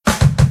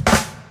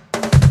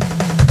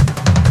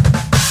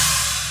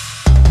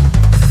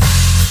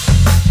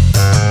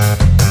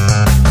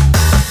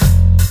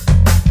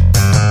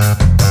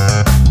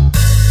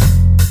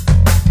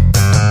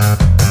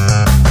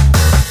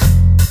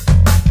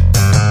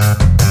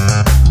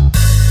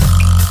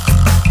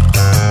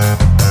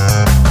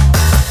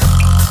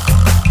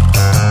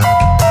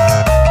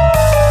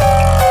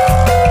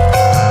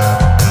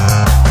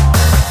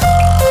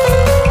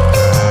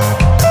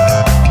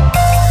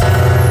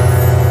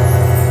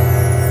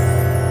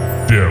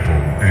devil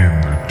in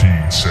the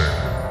detail.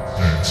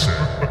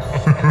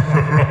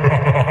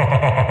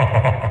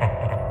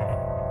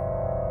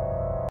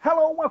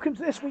 Hello and welcome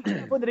to this week's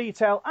Devil in the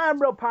Detail. I'm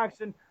Rob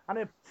Parkinson, and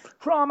a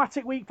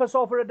traumatic week for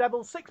Salford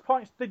Devils. 6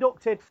 points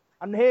deducted,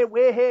 and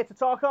we're here to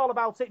talk all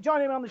about it.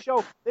 Joining me on the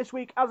show this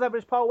week, as ever,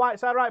 is Paul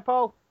Whiteside. Right,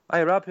 Paul?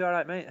 Hey Rob, you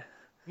alright, mate?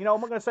 You know, I'm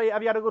not going to say,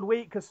 have you had a good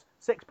week? Because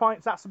 6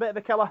 points, that's a bit of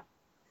a killer.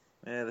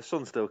 Yeah, the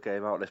sun still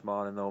came out this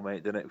morning though,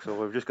 mate, didn't it?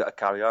 So we've just got to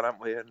carry on,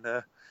 haven't we?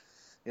 And,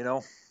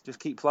 just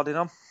keep plodding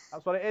on.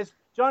 That's what it is.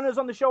 Joining us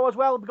on the show as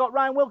well, we've got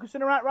Ryan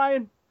Wilkinson. All right,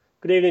 Ryan?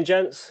 Good evening,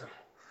 gents.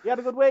 You had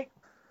a good week?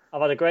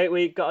 I've had a great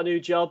week, got a new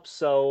job,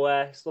 so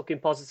it's looking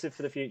positive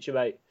for the future,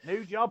 mate.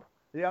 New job?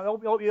 Yeah, I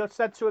hope you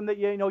said to him that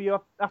you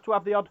have to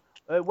have the odd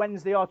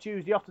Wednesday or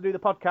Tuesday off to do the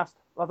podcast.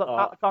 That's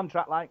the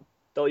contract, like.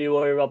 Don't you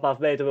worry, Rob. I've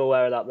made them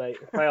aware of that, mate.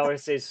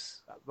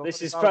 Priorities.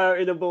 This is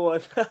priority number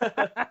one.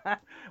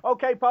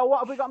 Okay, Paul, what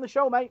have we got on the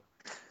show, mate?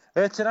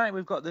 Tonight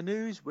we've got the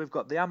news, we've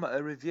got the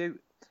amateur review,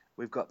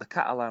 we've got the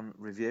Catalan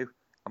review,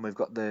 and we've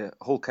got the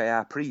Hull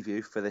KR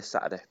preview for this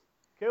Saturday.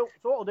 Cool.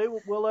 So what we'll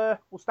do,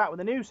 we'll start with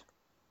the news.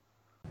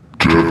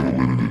 Devil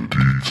in the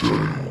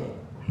detail.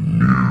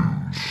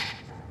 News.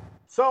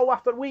 So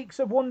after weeks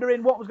of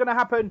wondering what was going to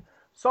happen,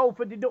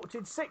 Salford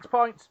deducted 6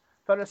 points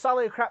for a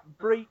salary cap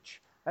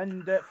breach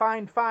and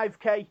fined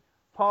 5k.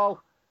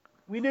 Paul,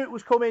 we knew it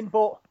was coming,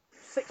 but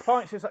 6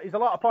 points is a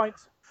lot of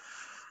points.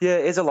 Yeah,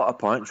 it is a lot of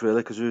points,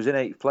 really, because we was in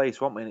 8th place,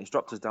 weren't we? And it's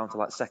dropped us down to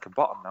like second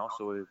bottom now,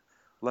 so we're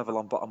level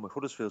on bottom with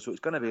Huddersfield. So it's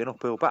going to be an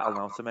uphill battle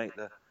now to make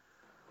the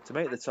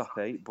top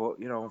 8. But,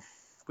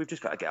 we've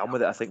just got to get on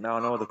with it, I think, now. I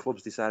know the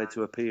club's decided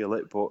to appeal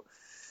it, but,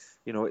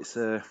 it's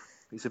a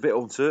bit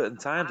uncertain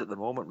times at the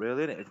moment,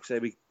 really, isn't it? If say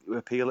we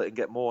appeal it and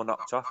get more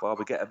knocked off, or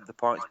we get the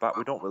points back,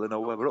 we don't really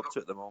know where we're up to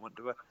at the moment,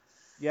 do we?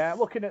 Yeah,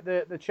 looking at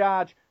the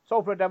charge,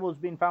 Salford Devils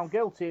has been found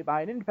guilty by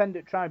an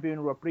independent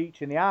tribunal of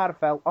breaching the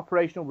RFL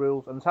operational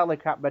rules and salary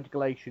cap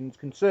regulations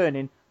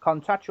concerning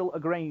contractual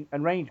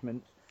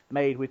arrangements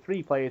made with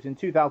 3 players in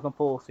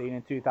 2014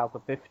 and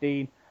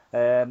 2015.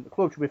 The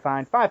club should be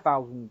fined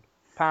 £5,000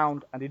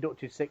 and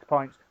deducted 6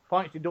 points.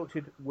 Points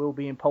deducted will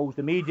be imposed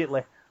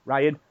immediately.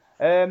 Ryan,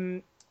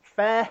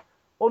 fair,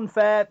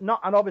 unfair,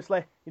 not, and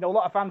obviously, a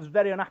lot of fans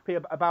very unhappy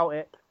about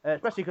it,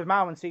 especially because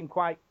Marwan seemed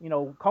quite,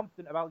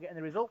 confident about getting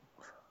the result.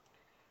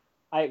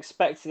 I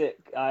expected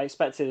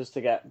us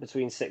to get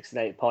between 6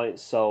 and 8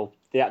 points, so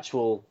the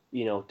actual,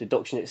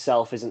 deduction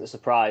itself isn't a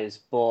surprise.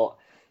 But,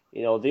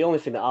 the only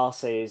thing that I'll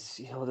say is,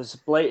 there's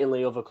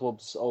blatantly other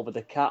clubs over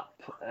the cap,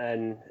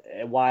 and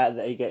why are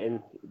they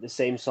getting the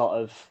same sort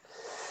of,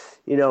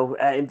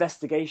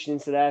 investigation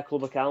into their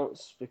club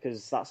accounts?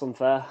 Because that's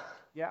unfair.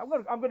 Yeah,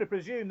 I'm going to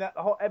presume that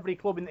every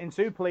club in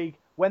Super League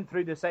went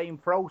through the same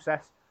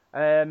process,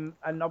 and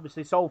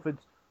obviously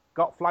Salford's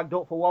got flagged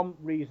up for one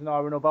reason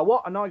or another.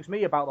 What annoys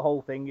me about the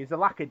whole thing is the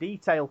lack of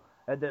detail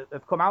that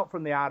have come out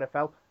from the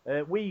RFL.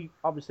 We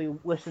obviously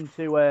listened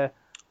to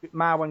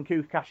Marwan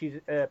Koukash's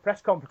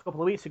press conference a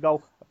couple of weeks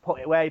ago,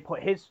 where he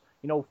put his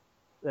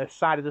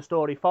side of the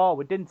story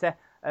forward, didn't he?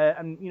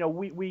 And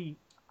we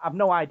have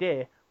no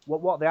idea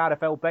what the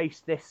RFL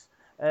based this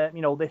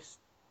this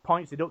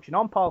points deduction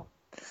on, Paul.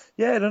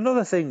 Yeah, and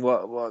another thing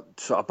what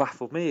sort of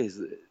baffled me is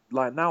that,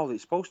 like, now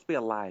it's supposed to be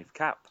a live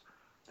cap,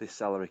 this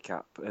salary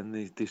cap, and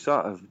they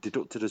sort of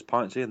deducted as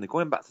points here, and they're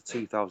going back to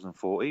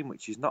 2014,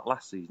 which is not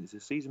last season, it's the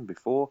season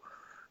before.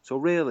 So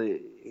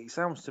really, it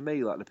sounds to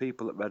me like the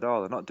people at Red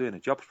Hall are not doing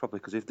their jobs properly,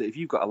 because if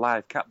you've got a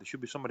live cap, there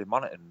should be somebody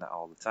monitoring that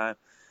all the time.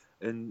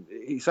 And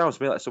it sounds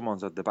to me like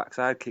someone's had the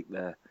backside kick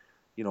there.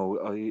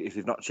 If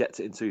they've not checked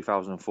it in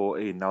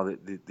 2014, now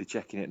they're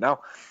checking it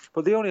now.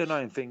 But the only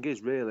annoying thing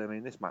is, really, I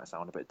mean, this might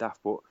sound a bit daft,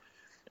 but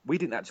we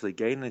didn't actually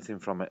gain anything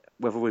from it.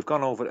 Whether we've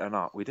gone over it or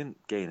not, we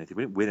didn't gain anything.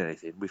 We didn't win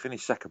anything. We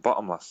finished second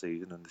bottom last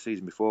season, and the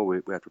season before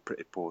we had a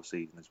pretty poor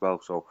season as well.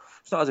 So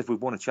it's not as if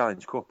we've won a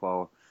Challenge Cup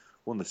or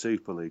won the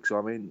Super League. So,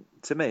 I mean,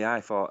 to me,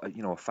 I thought,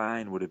 a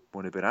fine would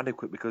have been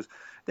adequate, because at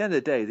the end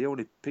of the day, the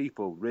only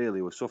people really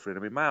who were suffering, I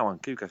mean,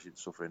 Marwan Koukash isn't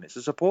suffering. It's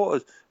the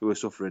supporters who are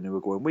suffering, who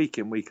are going week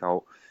in, week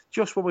out.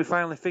 Just when we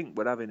finally think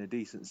we're having a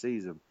decent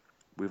season,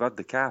 we've had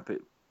the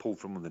carpet pulled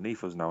from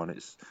underneath us now, and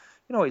it's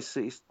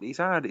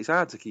hard. It's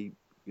hard to keep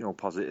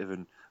positive,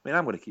 and I mean,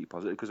 I'm going to keep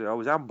positive because I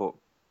always am. But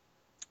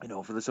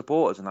for the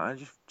supporters and that, I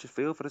just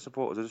feel for the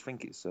supporters. I just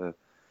think it's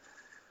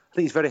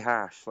very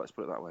harsh. Let's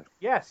put it that way.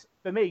 Yes,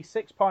 for me,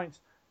 6 points,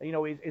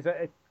 is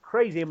a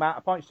crazy amount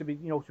of points to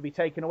be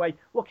taken away.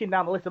 Looking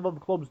down the list of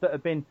other clubs that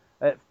have been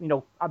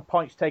had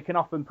points taken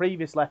off them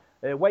previously.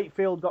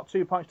 Wakefield got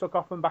 2 points took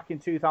off them back in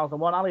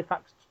 2001.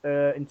 Halifax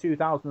in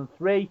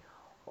 2003.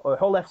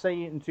 Hull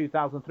FC in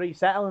 2003.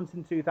 Settlement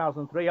in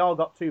 2003 all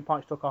got 2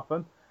 points took off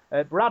them.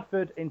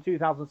 Bradford in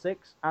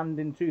 2006 and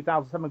in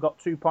 2007 got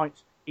 2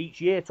 points each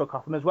year took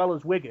off them, as well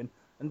as Wigan.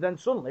 And then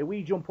suddenly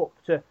we jump up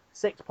to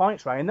 6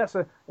 points, right? And that's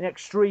an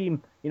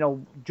extreme,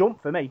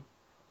 jump for me.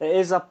 It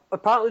is.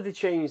 Apparently they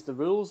changed the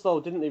rules, though,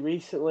 didn't they,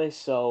 recently?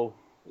 So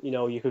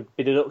You could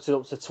be deducted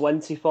up to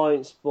 20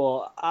 points,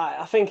 but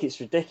I think it's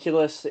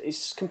ridiculous.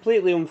 It's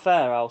completely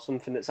unfair how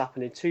something that's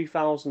happened in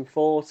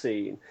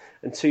 2014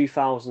 and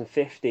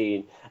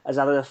 2015 has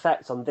had an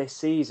effect on this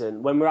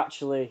season when we're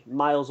actually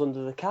miles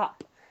under the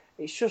cap.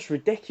 It's just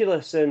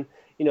ridiculous, and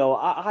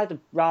I'd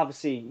rather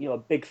see a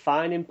big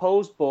fine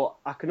imposed, but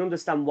I can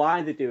understand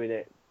why they're doing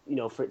it.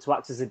 For it to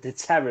act as a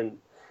deterrent,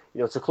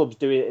 to clubs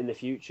doing it in the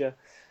future.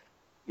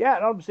 Yeah,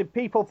 and obviously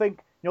people think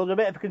there's a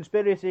bit of a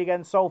conspiracy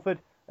against Salford.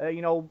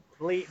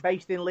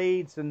 Based in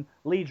Leeds, and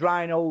Leeds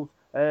Rhinos,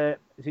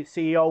 its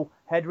CEO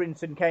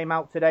Hedrington came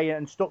out today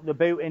and stuck the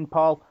boot in,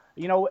 Paul.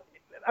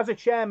 As a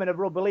chairman of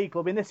Rugby League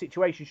Club in this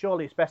situation,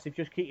 surely it's best if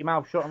you just keep your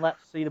mouth shut and let's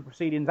see the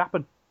proceedings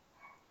happen.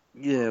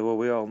 Yeah, well,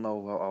 we all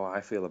know how I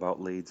feel about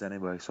Leeds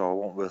anyway, so I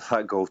won't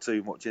really go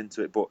too much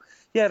into it. But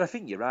yeah, I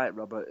think you're right,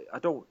 Robert. I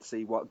don't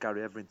see what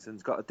Gary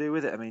Everington's got to do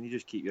with it. I mean, you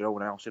just keep your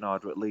own house in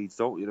order at Leeds,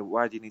 don't you?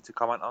 Why do you need to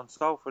comment on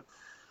Salford?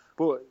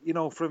 But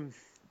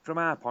from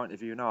our point of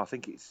view now, I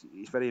think it's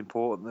very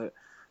important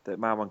that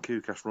Marwan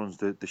Kukash runs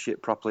the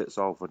ship properly at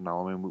Salford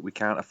now. I mean, we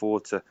can't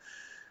afford to.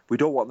 We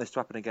don't want this to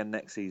happen again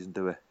next season,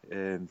 do we?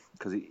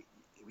 Because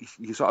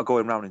you're sort of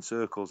going round in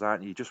circles,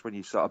 aren't you? Just when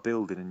you start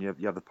building and you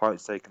have the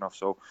points taken off.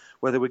 So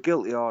whether we're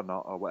guilty or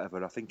not or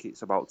whatever, I think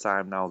it's about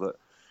time now that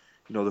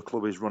the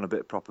club is run a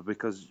bit proper,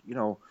 because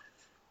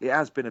it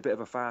has been a bit of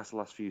a farce the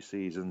last few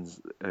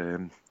seasons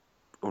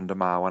under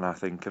Marwan, I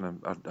think,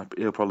 and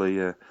he'll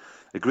probably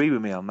agree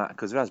with me on that,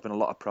 because there has been a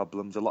lot of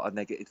problems, a lot of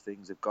negative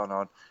things have gone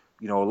on.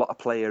 A lot of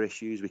player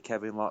issues with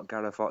Kevin Locke,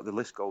 Gareth Locke, the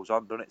list goes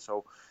on, doesn't it?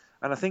 So,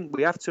 and I think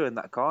we have turned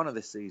that corner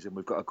this season.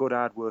 We've got a good,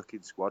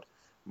 hard-working squad.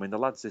 I mean, the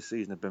lads this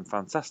season have been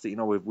fantastic.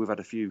 We've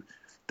had a few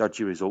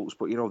dodgy results,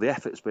 but the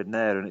effort's been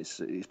there, and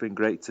it's been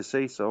great to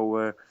see.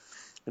 So,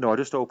 I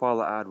just hope all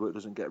that hard work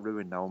doesn't get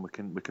ruined now,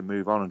 and we can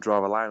move on and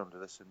draw a line under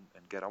this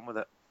and get on with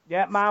it.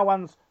 Yeah,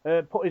 Marwan's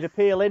put his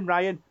appeal in,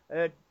 Ryan.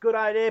 Good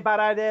idea, bad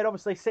idea.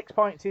 Obviously, 6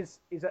 points is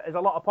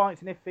a lot of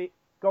points, and if it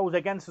goes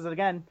against us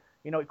again,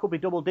 it could be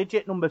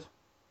double-digit numbers.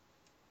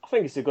 I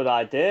think it's a good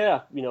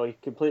idea. He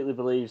completely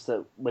believes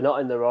that we're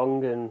not in the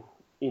wrong, and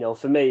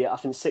for me, I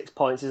think 6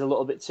 points is a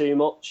little bit too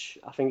much.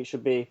 I think it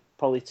should be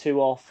probably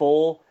 2 or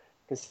 4,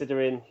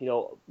 considering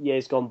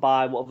years gone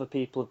by, what other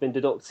people have been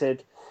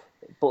deducted.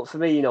 But for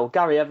me,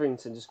 Gary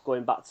Everington, just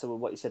going back to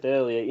what you said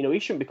earlier, he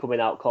shouldn't be coming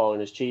out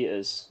calling us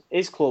cheaters.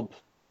 His club,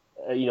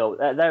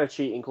 they're a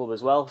cheating club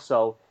as well,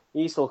 so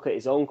he needs to look at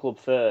his own club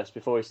first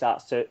before he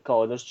starts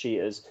calling us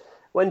cheaters.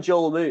 When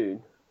Joel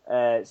Moon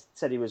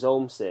said he was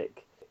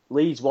homesick,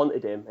 Leeds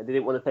wanted him and they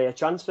didn't want to pay a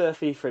transfer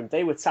fee for him.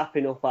 They were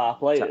tapping up our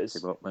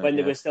players when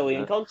they were still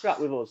in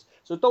contract with us.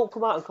 So don't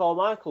come out and call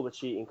my club a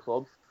cheating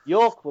club.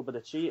 Your club are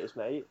the cheaters,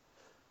 mate.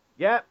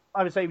 Yeah,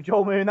 I would say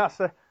Joel Moon, that's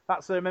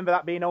remember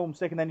that being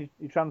homesick, and then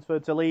he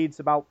transferred to Leeds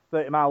about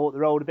 30 miles up the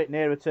road, a bit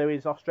nearer to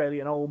his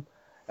Australian home.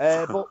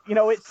 But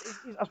it's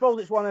I suppose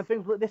it's one of the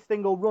things. This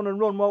thing will run and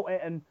run, won't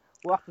it? And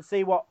we'll have to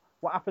see what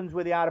happens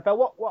with the RFL.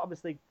 What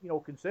obviously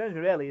concerns me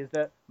really is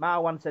that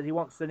Marwan says he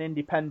wants an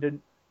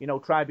independent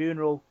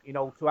tribunal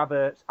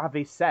to have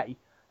his say.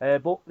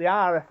 But the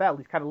RFL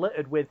is kind of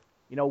littered with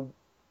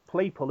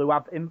people who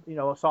have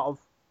sort of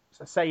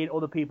say in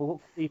other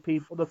people's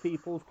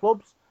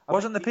clubs.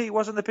 Wasn't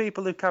the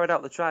people who carried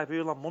out the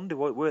tribunal on Monday,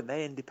 weren't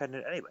they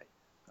independent anyway?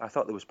 I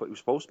thought it was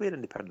supposed to be an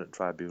independent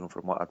tribunal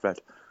from what I'd read.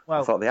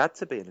 I thought they had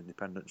to be an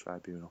independent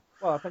tribunal.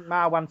 Well, I think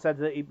Marwan said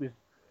that it was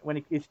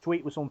when his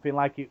tweet was something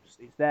like it's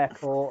their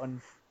court,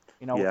 and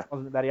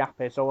wasn't very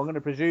happy. So I'm going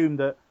to presume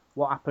that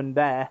what happened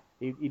there,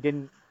 he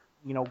didn't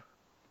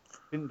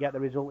get the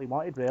result he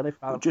wanted really.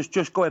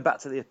 Just going back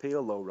to the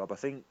appeal though, Rob, I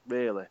think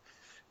really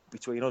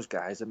between us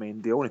guys, I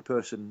mean the only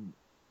person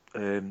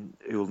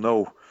who'll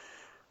know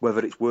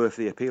whether it's worth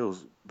the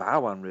appeals,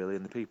 Marwan really,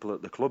 and the people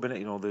at the club,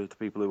 innit? The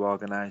people who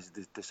organise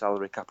the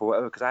salary cap or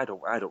whatever. Because I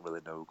don't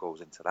really know who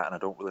goes into that, and I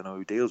don't really know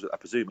who deals with it. I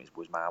presume it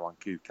was Marwan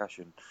Kukash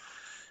and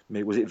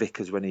maybe was it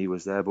Vickers when he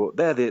was there. But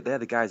they're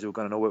the guys who are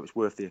going to know whether it's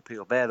worth the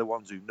appeal. They're the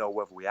ones who know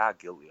whether we are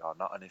guilty or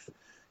not. And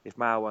if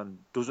Marwan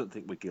doesn't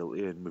think we're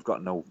guilty and we've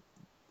got no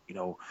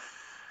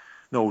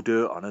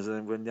dirt on us,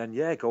 then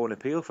yeah, go and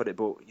appeal for it.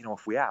 But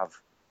if we have,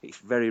 it's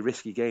a very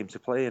risky game to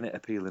play in it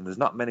appealing. There's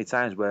not many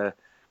times where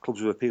clubs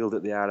have appealed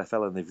at the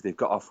RFL and they've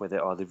got off with it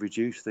or they've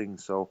reduced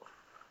things. So,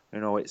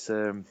 it's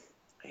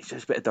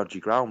just a bit of dodgy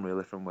ground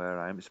really from where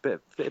I am. It's a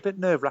bit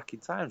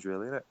nerve-wracking times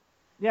really, isn't it?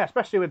 Yeah,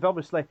 especially with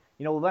obviously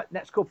the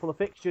next couple of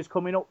fixtures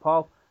coming up,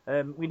 Paul.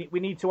 We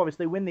need to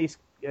obviously win these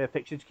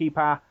fixtures to keep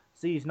our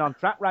season on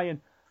track, Ryan.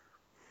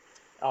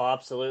 Oh,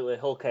 absolutely.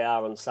 Hull KR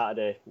on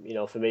Saturday.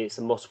 For me, it's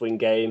a must-win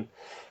game.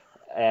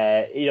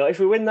 If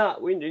we win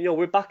that,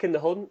 we're back in the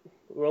hunt.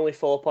 We're only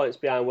 4 points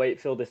behind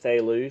Wakefield if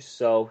they lose.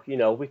 So,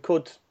 we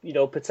could,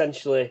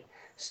 potentially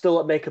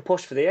still make a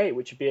push for the 8,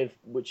 which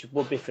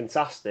would be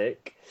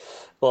fantastic.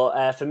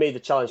 But for me, the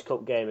Challenge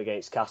Cup game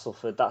against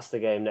Castleford, that's the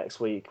game next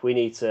week. We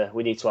need to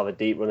have a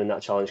deep run in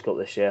that Challenge Cup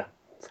this year.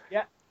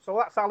 Yeah. So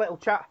that's our little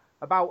chat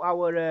about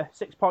our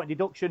 6-point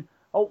deduction.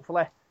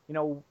 Hopefully,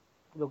 we'll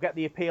get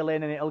the appeal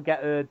in and it'll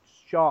get heard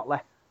shortly.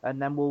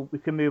 and then we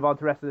can move on to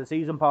the rest of the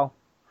season, Paul.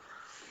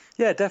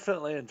 Yeah,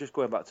 definitely. And just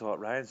going back to what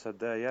Ryan said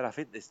there, yeah, I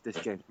think this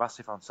game's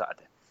massive on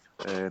Saturday.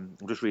 I'm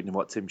just reading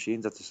what Tim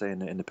Sheens had to say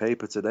in the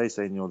paper today,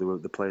 saying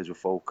the players were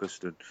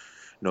focused and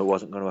it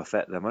wasn't going to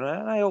affect them, and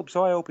I hope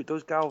so. I hope it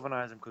does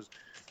galvanise them, because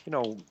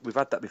we've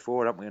had that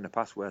before, haven't we, in the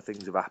past, where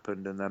things have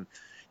happened and then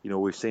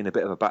we've seen a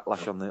bit of a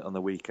backlash on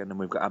the weekend and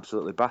we've got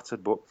absolutely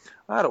battered. But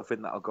I don't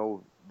think that'll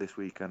go this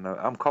weekend.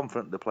 I'm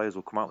confident the players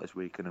will come out this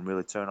weekend and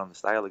really turn on the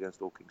style against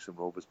Hull Kingston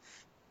Rovers,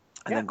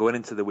 and then going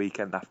into the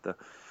weekend after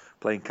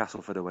playing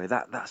Castleford away,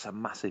 that's a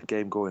massive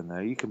game going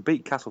there. You can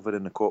beat Castleford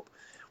in the cup.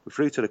 We're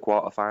through to the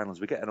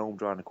quarterfinals. We're getting home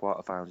draw in the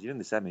quarterfinals. You're in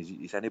the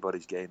semis. It's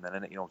anybody's game then,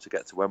 isn't it? To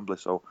get to Wembley.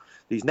 So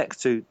these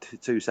next two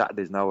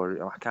Saturdays now,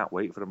 I can't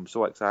wait for them. I'm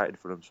so excited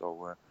for them.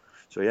 So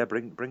yeah,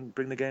 bring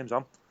the games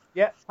on.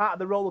 Yeah, part of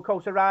the roller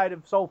coaster ride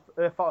of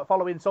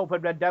following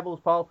Salford Red Devils,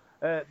 Paul.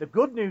 The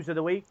good news of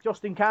the week: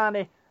 Justin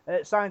Carney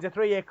signs a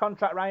 3-year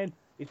contract. Ryan,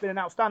 he's been an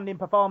outstanding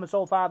performer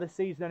so far this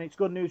season, and it's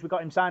good news we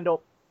got him signed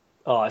up.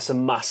 Oh, it's a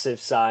massive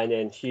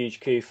signing,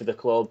 huge coup for the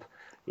club.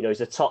 He's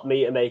a top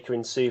meter maker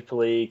in Super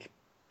League.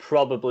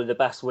 Probably the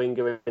best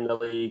winger in the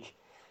league.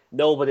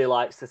 Nobody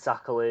likes to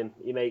tackle him.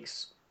 He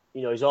makes,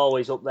 he's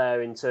always up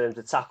there in terms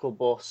of tackle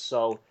bust.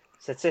 So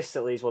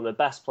statistically, he's one of the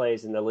best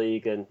players in the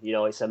league, and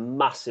it's a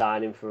massive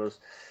signing for us.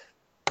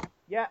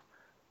 Yeah,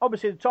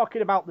 obviously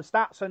talking about the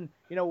stats and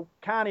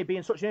Carney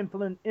being such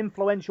an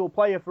influential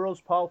player for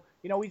us, Paul.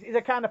 He's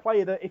a kind of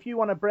player that if you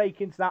want to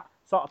break into that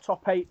sort of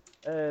top 8,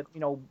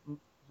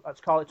 let's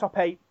call it top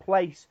 8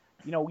 place,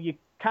 you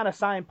kind of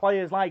sign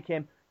players like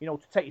him, to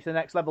take you to the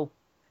next level.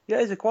 Yeah,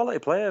 he's a quality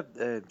player,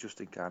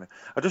 Justin Carney.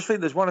 I just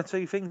think there's one or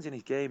two things in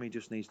his game he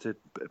just needs to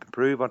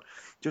improve on.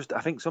 I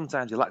think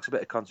sometimes he lacks a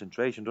bit of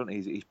concentration, doesn't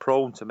he? He's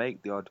prone to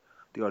make the odd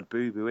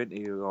boo-boo, isn't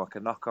he, or like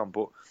a knock-on.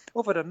 But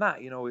other than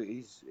that,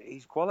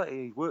 he's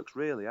quality. He works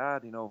really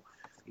hard.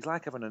 He's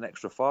like having an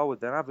extra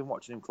forward. Then I've been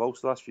watching him close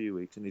the last few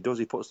weeks, and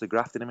he puts the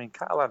graft in him.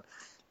 Catalan,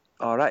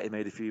 all right, he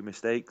made a few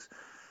mistakes.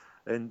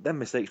 And them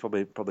mistakes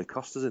probably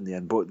cost us in the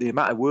end. But the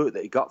amount of work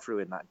that he got through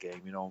in that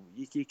game,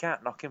 you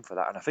can't knock him for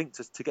that. And I think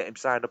to get him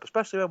signed up,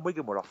 especially when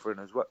Wigan were hovering,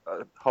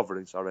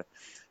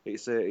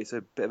 it's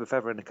a bit of a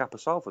feather in the cap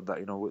of Salford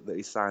that that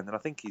he's signed. And I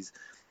think he's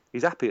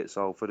happy at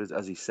Salford,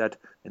 as he said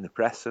in the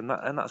press, and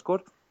that's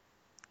good.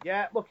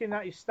 Yeah, looking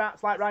at his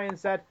stats, like Ryan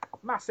said,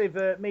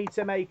 massive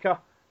meter maker,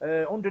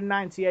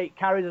 198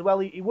 carries as well.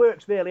 He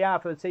works really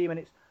hard for the team, and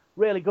it's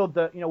really good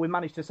that we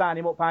managed to sign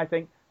him up. I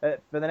think for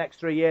the next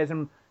 3 years,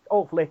 and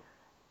hopefully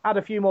add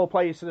a few more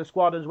players to the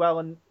squad as well,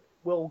 and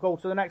we'll go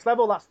to the next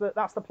level. That's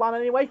the plan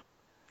anyway.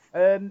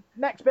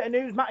 Next bit of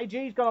news: Matty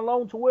G's gone on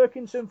loan to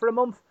Workington for a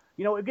month.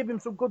 It'll give him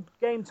some good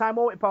game time,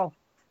 won't it, Paul?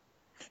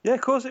 Yeah,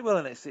 of course it will,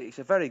 and it's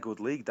a very good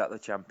league, that the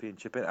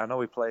Championship. I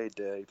know he played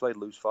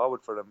loose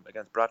forward for them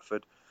against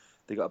Bradford.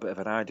 They got a bit of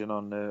an hiding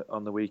on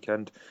the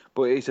weekend,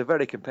 but it's a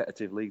very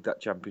competitive league, that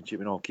Championship.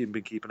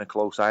 Been keeping a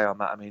close eye on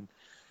that. I mean,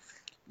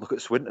 look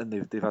at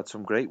Swinton. They've had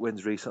some great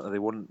wins recently. They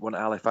won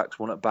at Halifax,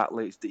 won at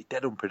Batley. It's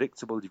dead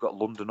unpredictable. You've got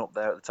London up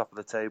there at the top of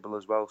the table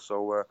as well.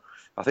 So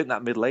I think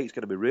that mid-8 is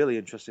going to be really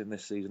interesting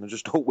this season. I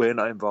just hope we're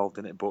not involved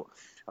in it. But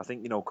I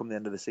think, come the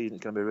end of the season,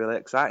 it's going to be really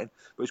exciting.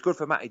 But it's good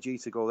for Matty G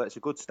to go there. It's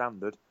a good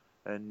standard.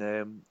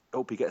 And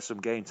hope he gets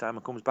some game time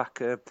and comes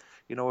back, a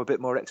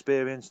bit more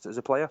experienced as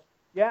a player.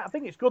 Yeah, I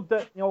think it's good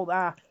that,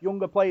 our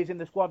younger players in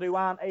the squad who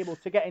aren't able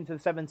to get into the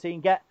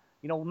 17 get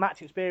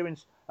match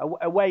experience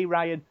away,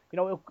 Ryan.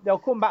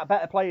 They'll come back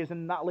better players,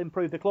 and that'll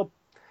improve the club.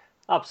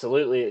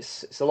 Absolutely,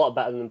 it's a lot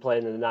better than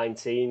playing in the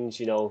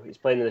 19s. He's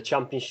playing in the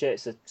Championship.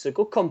 It's a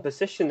good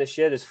competition this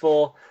year. There's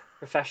 4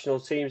 professional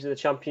teams in the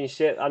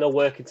Championship. I know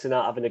Workington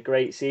aren't having a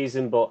great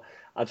season, but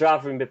I'd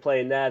rather him be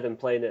playing there than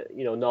playing at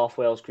North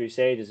Wales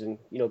Crusaders and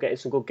getting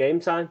some good game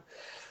time.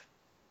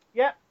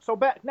 Yeah. So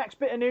next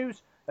bit of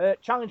news: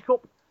 Challenge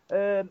Cup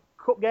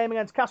game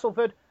against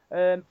Castleford.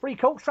 Free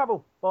coach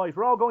travel, boys.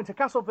 We're all going to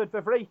Castleford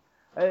for free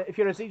if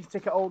you're a season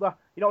ticket holder.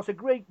 It's a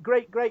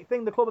great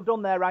thing the club have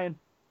done there, Ryan.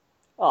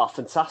 Oh,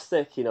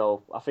 fantastic.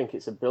 I think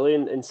it's a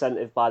brilliant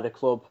incentive by the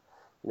club.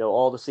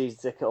 All the season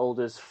ticket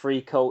holders,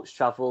 free coach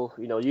travel.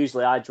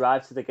 Usually I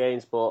drive to the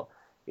games, but,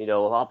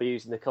 I'll be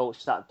using the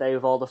coach that day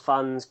with all the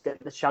fans,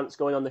 get the chants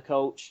going on the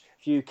coach,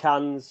 a few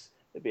cans.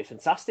 It'd be a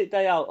fantastic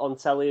day out on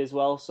telly as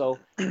well. So,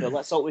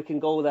 let's hope we can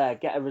go there,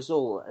 get a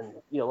result, and,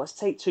 let's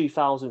take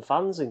 2,000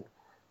 fans and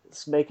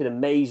let's make an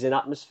amazing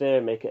atmosphere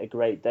and make it a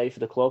great day for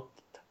the club.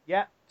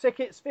 Yeah,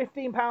 tickets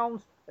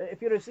 £15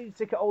 if you're a season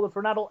ticket holder for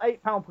an adult,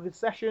 £8 for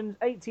concessions,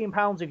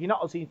 £18 if you're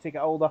not a season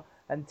ticket holder,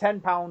 and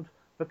 £10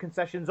 for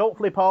concessions.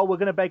 Hopefully, Paul, we're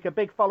going to make a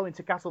big following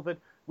to Castleford.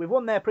 We've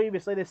won there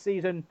previously this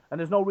season, and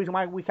there's no reason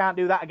why we can't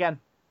do that again.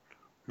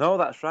 No,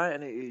 that's right,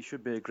 and it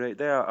should be a great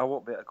day. I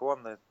won't be able to go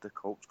on the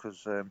coach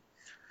because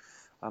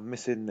I'm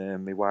missing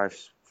my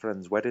wife's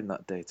friend's wedding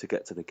that day to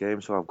get to the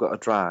game, so I've got to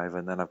drive,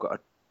 and then I've got to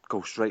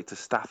go straight to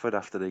Stafford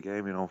after the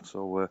game,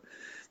 so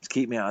to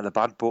keep me out of the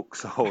bad book,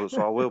 so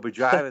I will be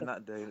driving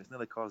that day, and it's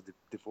nearly caused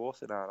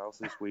divorce in our house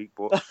this week,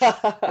 but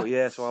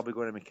yeah, so I'll be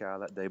going in my car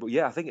that day. But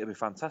yeah, I think it'll be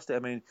fantastic. I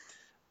mean,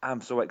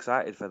 I'm so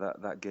excited for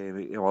that game.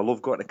 I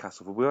love going to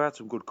Castleford. We had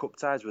some good cup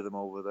ties with them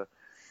over the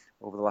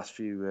last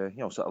few,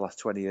 sort of last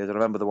 20 years. I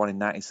remember the one in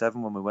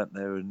 '97 when we went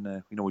there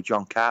and, with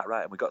John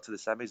Cartwright, and we got to the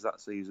semis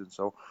that season.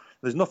 So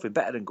there's nothing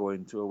better than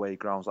going to away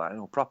grounds like,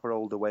 proper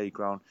old away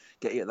ground,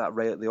 get you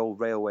at the old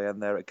railway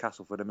end there at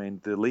Castleford. I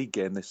mean, the league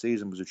game this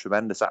season was a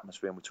tremendous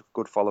atmosphere, and we took a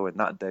good following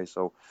that day.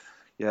 So,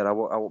 yeah, I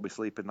won't be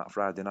sleeping that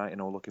Friday night,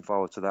 looking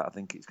forward to that. I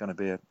think it's going to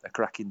be a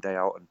cracking day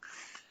out. And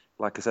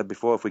like I said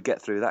before, if we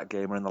get through that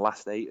game, we're in the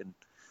last 8,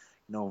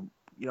 and,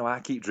 I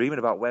keep dreaming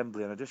about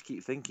Wembley, and I just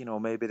keep thinking,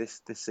 maybe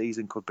this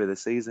season could be the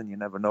season. You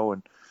never know,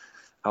 and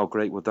how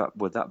great would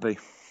that be?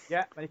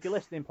 Yeah, and if you're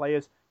listening,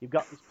 players, it's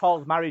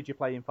Paul's marriage you're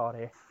playing for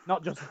here,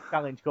 not just the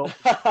Challenge Cup.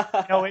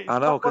 I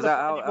know, because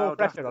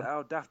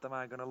how daft am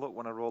I going to look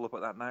when I roll up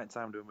at that night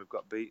time doing we've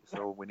got beat?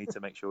 So we need to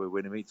make sure we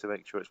win. We need to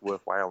make sure it's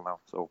worthwhile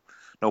now. So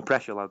no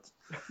pressure, lads.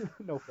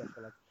 No pressure,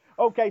 lads.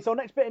 Okay, so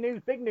next bit of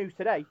news, big news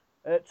today.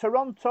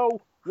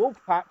 Toronto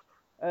Wolfpack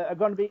are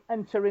going to be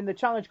entering the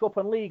Challenge Cup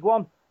and League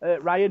One.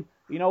 Ryan,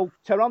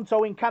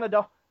 Toronto in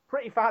Canada,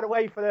 pretty far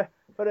away for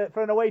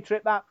an away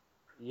trip. That.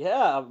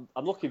 Yeah,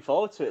 I'm looking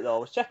forward to it though. I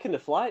was checking the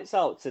flights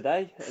out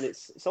today, and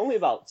it's only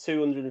about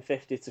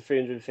 250 to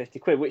 350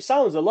 quid, which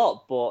sounds a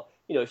lot, but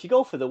if you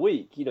go for the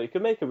week, you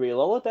can make a real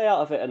holiday out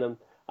of it, and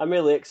I'm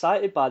really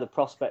excited by the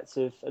prospects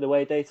of an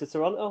away day to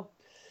Toronto.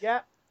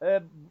 Yeah,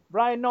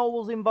 Brian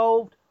Nowell's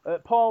involved,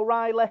 Paul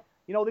Riley.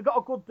 They've got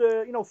a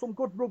good, some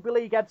good rugby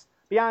league heads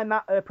behind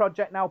that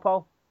project now,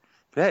 Paul.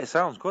 Yeah, it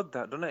sounds good,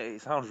 that, doesn't it?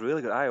 It sounds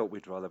really good. I hope we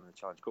draw them in the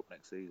Challenge Cup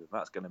next season.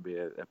 That's going to be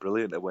a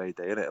brilliant away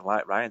day, isn't it? And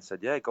like Ryan said,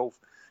 yeah, go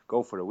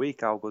for a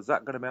week. How good's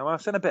that going to be?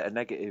 I've seen a bit of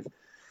negative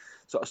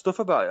sort of stuff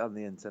about it on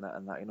the internet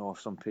and that, of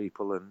some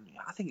people, and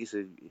I think it's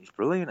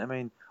brilliant. I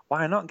mean,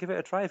 why not give it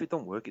a try? If it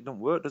don't work, it don't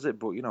work, does it?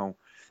 But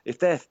if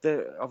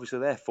they're obviously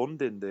they're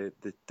funding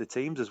the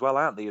teams as well,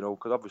 aren't they?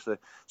 Because obviously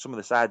some of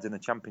the sides in the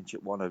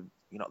Championship one are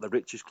the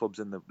richest clubs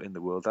in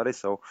the world, that is.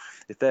 So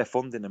if they're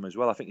funding them as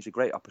well, I think it's a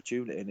great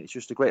opportunity, and it's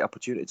just a great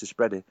opportunity to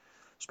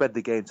spread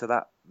the game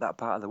to that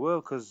part of the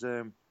world. Because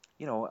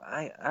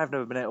I've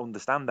never been able to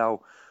understand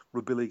how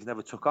rugby league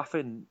never took off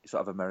in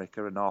sort of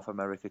America and North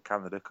America,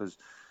 Canada, because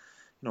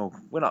I'm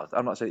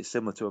not saying it's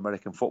similar to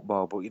American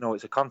football, but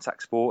it's a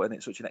contact sport and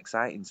it's such an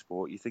exciting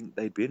sport. You think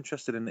they'd be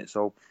interested in it,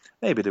 so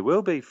maybe they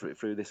will be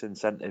through this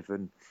incentive,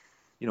 and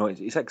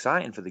it's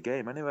exciting for the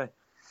game anyway.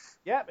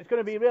 Yeah, it's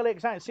going to be really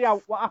exciting. See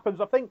what happens.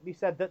 I think they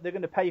said that they're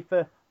going to pay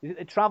for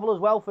the travel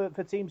as well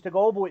for teams to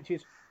go over, which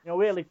is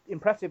really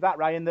impressive. That,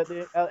 Ryan, that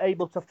they're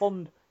able to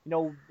fund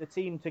the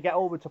team to get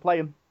over to play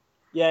them.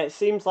 Yeah, it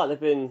seems like they've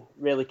been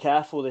really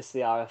careful the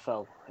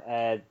RFL.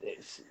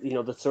 It's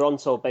the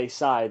Toronto-based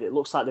side. It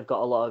looks like they've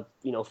got a lot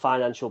of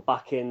financial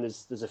backing.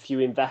 There's a few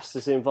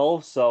investors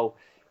involved, so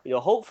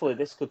hopefully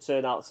this could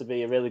turn out to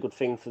be a really good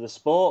thing for the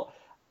sport.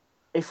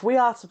 If we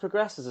are to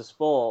progress as a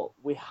sport,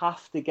 we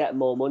have to get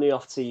more money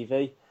off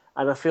TV,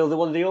 and I feel that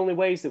one of the only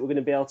ways that we're going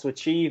to be able to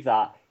achieve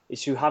that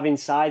is through having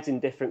sides in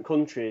different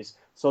countries.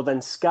 So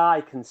then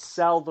Sky can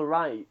sell the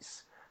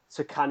rights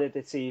to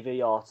Canada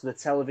TV or to the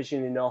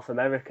television in North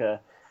America,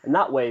 and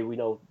that way we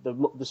know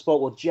the sport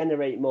will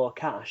generate more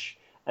cash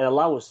and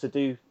allow us to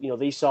do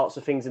these sorts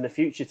of things in the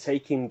future,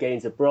 taking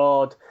games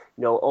abroad,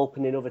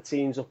 opening other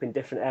teams up in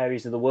different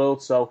areas of the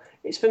world. So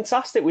it's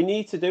fantastic. We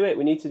need to do it.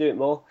 We need to do it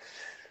more.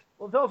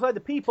 Well, it's also the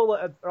people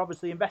that are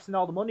obviously investing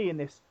all the money in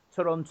this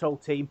Toronto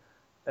team,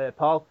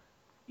 Paul.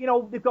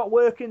 They've got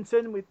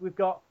Workington, we've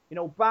got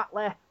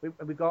Batley,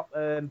 we've got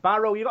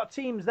Barrow. You've got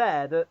teams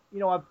there that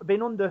have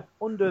been under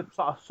sort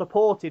of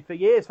supported for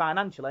years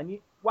financially. And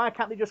why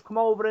can't they just come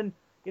over and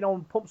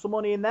and pump some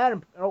money in there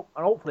and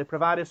hopefully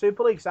provide a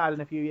Super League side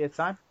in a few years'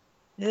 time?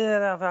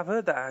 Yeah, I've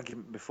heard that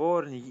argument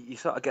before, and you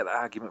sort of get that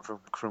argument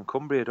from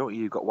Cumbria, don't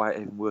you? You've got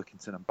Whitehaven,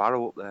 Workington, and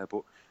Barrow up there,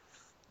 but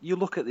you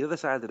look at the other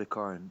side of the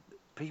coin.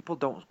 People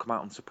don't come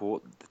out and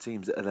support the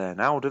teams that are there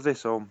now, do they?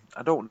 So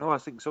I don't know. I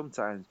think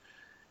sometimes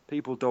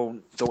people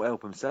don't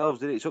help themselves,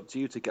 do they? It's up to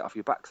you to get off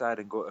your backside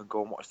and go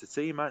and watch the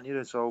team, aren't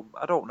you? So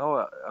I don't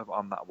know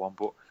on that one,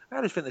 but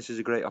I just think this is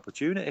a great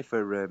opportunity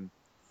for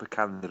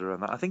Canada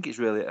and that. I think it's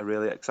really a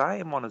really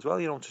exciting one as well.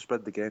 To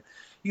spread the game.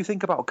 You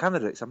think about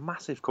Canada; it's a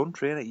massive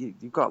country, isn't it?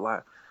 You've got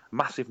like a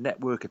massive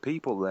network of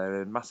people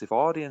there and massive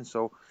audience.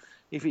 So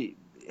if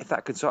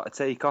that can sort of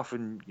take off,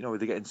 and they're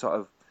getting sort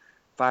of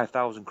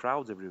 5,000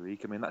 crowds every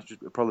week. I mean, that's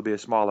just probably be a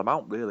small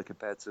amount, really,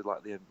 compared to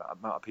like the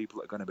amount of people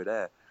that are going to be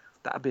there.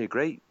 That'd be a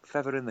great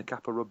feather in the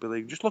cap of rugby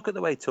league. Just look at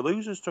the way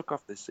Toulouse has took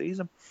off this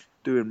season,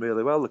 doing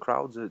really well. The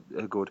crowds are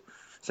good.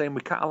 Same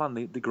with Catalan,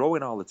 they're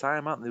growing all the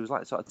time, aren't they? There was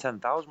like sort of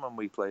 10,000 when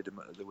we played them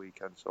at the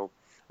weekend. So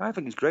I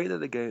think it's great that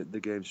the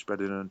game's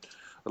spreading, and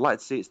I'd like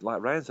to see it,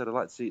 like Ryan said, I'd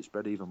like to see it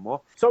spread even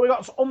more. So we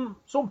got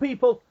some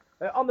people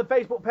on the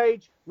Facebook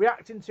page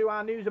reacting to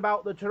our news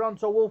about the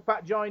Toronto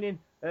Wolfpack joining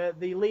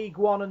the League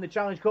One and the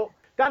Challenge Cup.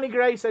 Danny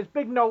Gray says,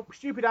 big nope,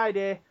 stupid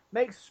idea,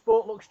 makes the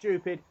sport look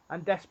stupid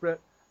and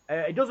desperate.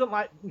 He doesn't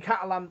like the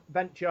Catalan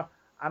venture,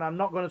 and I'm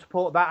not going to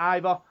support that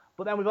either.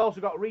 But then we've also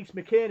got Reece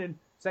McKiernan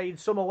saying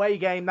some away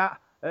game that,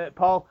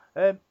 Paul.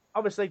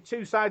 obviously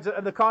two sides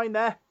of the coin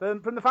there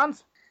from the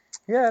fans.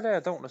 Yeah, I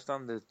don't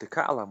understand the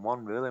Catalan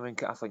one really. I mean,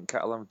 I think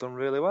Catalan have done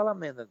really well,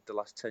 haven't they, in the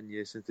last 10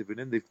 years since they've been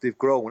in? They've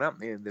grown, haven't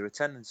they? And their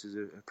attendances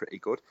are pretty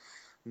good,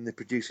 and they're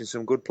producing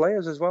some good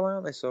players as well,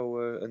 aren't they? So,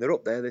 and they're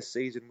up there this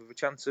season with a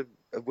chance of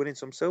winning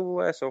some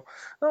silverware. So,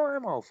 no,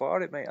 I'm all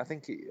for it, mate. I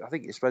think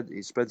it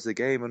spreads the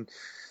game, and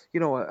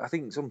I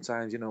think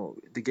sometimes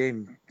the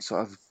game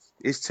sort of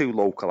is too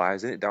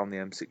localised, isn't it? Down the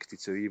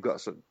M62, you've got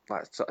sort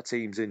of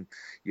teams in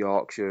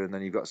Yorkshire, and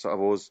then you've got sort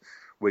of us.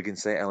 Wigan,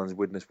 St Helens,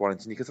 Widnes,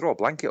 Warrington. You can throw a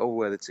blanket over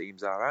where the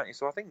teams are, aren't you?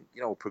 So I think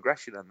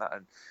progression and that,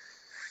 and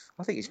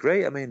I think it's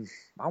great. I mean,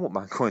 I wouldn't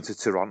mind going to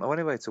Toronto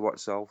anyway to watch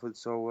Salford.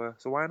 So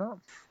why not?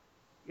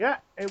 Yeah,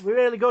 it was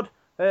really good.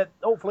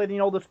 Hopefully,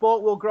 the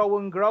sport will grow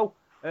and grow.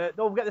 Don't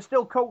forget, there's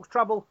still coach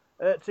travel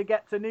to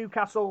get to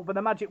Newcastle for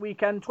the Magic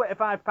Weekend,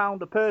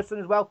 £25 a person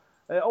as well.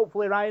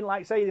 Hopefully, Ryan,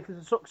 like I say, if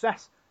it's a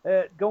success,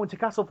 going to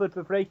Castleford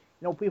for free.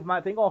 People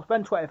might think,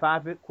 spend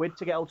 £25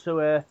 to get out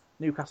to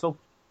Newcastle.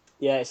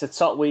 Yeah, it's a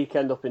top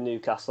weekend up in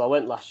Newcastle. I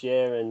went last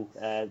year, and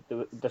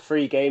the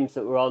three games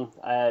that were on,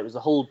 it was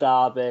the Hull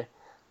Derby,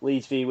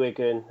 Leeds v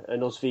Wigan,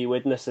 and us v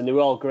Widnes, and they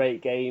were all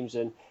great games.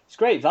 And it's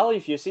great value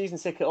for your season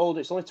ticket holder.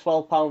 It's only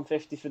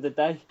 £12.50 for the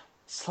day.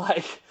 It's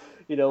like,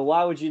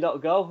 why would you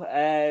not go?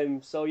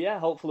 So yeah,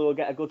 hopefully we'll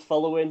get a good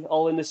following,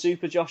 all in the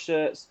Super Josh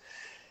shirts.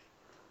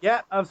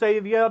 Yeah, I'll say,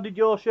 have you ordered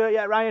your shirt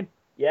yet, Ryan?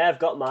 Yeah, I've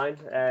got mine.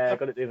 I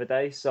got it the other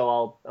day,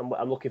 so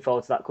I'm looking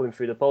forward to that coming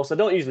through the post. I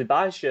don't usually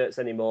buy shirts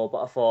anymore,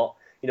 but I thought,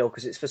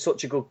 because it's for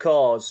such a good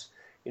cause,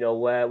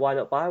 why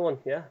not buy one?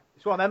 Yeah.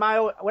 It's one of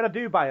them. When I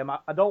do buy them,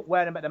 I don't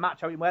wear them at the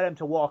match. I wear them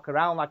to walk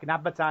around like an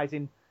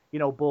advertising,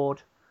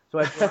 board. So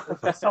as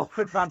a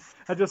Salford fan,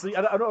 I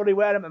don't really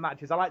wear them at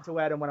matches. I like to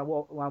wear them when I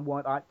walk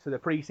like to the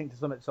precinct or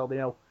something.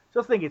 So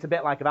just think it's a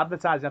bit like an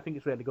advertising. I think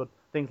it's really good,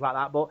 things like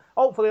that. But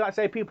hopefully, like I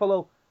say,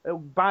 people will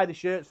buy the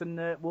shirts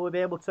and we'll be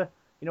able to.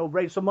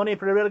 Raise some money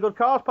for a really good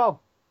cause, Paul.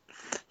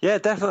 Yeah,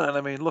 definitely. And I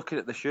mean, looking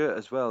at the shirt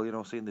as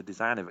well, seeing the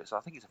design of it. So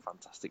I think it's a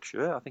fantastic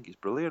shirt. I think it's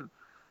brilliant.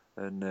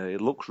 And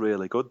it looks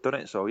really good,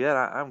 doesn't it? So yeah,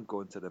 I'm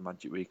going to the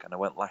Magic Week, and I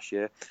went last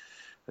year.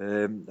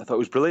 I thought it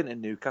was brilliant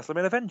in Newcastle. I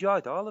mean, I've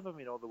enjoyed all of them.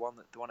 The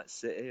one at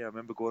City. I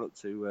remember going up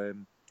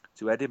to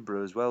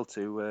Edinburgh as well.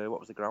 To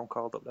what was the ground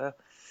called up there?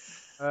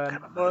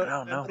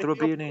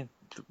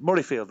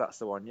 Murrayfield, that's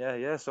the one.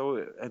 Yeah.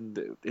 So,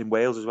 and in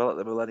Wales as well at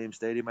the Millennium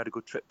Stadium, I had a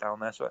good trip down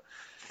there. So,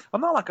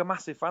 I'm not like a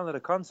massive fan of the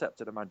concept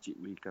of the Magic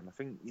Week, and I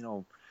think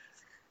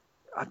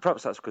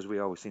perhaps that's because we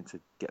always seem to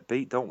get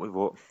beat, don't we?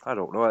 But I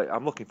don't know.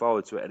 I'm looking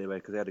forward to it anyway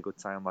because they had a good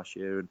time last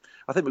year, and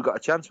I think we've got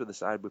a chance with the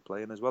side we're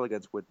playing as well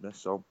against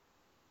Widnes. So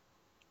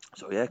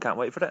yeah, can't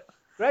wait for it.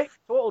 Great.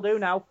 So what we'll do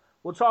now,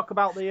 we'll talk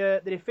about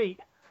the defeat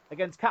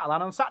against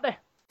Catalan on Saturday.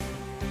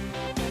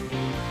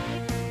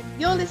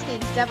 You're listening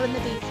to Devil in the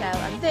Detail,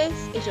 and this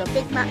is your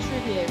big match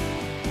review.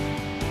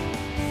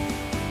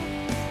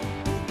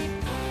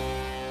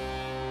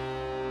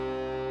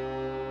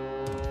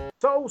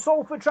 So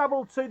Salford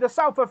travelled to the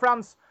south of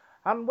France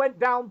and went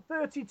down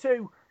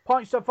 32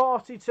 points to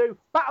 42.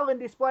 Battle and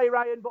display,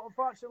 Ryan, but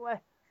unfortunately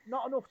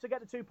not enough to get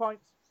the 2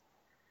 points.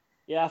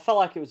 Yeah, I felt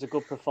like it was a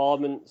good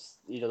performance.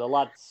 The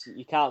lads,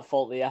 you can't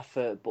fault the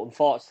effort, but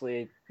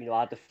unfortunately,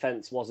 our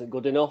defence wasn't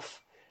good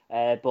enough.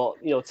 But,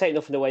 take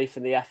nothing away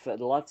from the effort of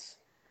the lads.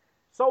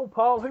 So,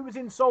 Paul, who was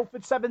in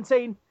Salford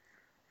 17?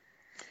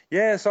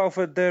 Yeah,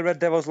 Salford, the Red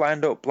Devils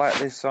lined up like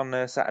this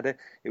on Saturday.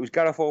 It was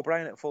Gareth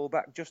O'Brien at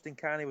full-back, Justin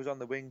Carney was on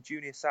the wing,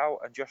 Junior Sow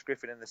and Josh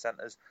Griffin in the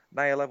centres,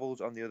 Niall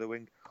Levels on the other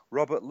wing,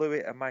 Robert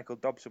Louis and Michael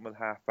Dobson with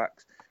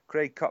half-backs,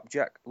 Craig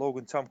Kopjak,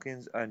 Logan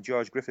Tompkins and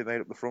George Griffin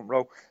made up the front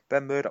row,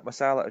 Ben Murdoch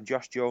Masala and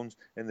Josh Jones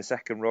in the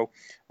second row,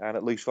 and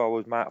at loose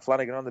forward Mark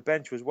Flanagan. On the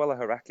bench was Wella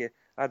Haraki,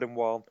 Adam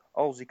Waln,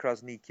 Olsey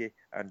Krasniki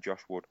and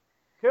Josh Wood.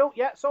 Cool,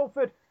 yeah,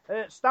 Salford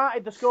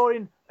started the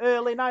scoring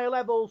early. Niall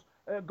Levels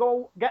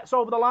goal gets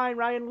over the line,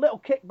 Ryan. Little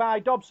kick by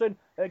Dobson.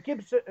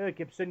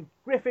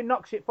 Griffin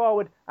knocks it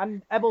forward,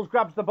 and Ebbels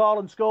grabs the ball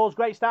and scores.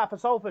 Great start for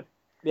Salford.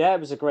 Yeah, it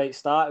was a great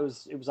start.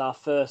 It was our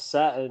first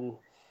set, and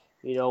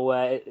it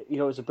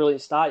was a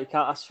brilliant start. You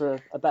can't ask for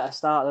a better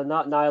start than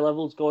that. Niall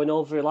Levels going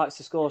over. He likes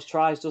to score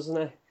tries, doesn't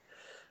he?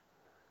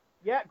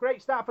 Yeah,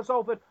 great start for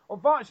Salford.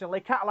 Unfortunately,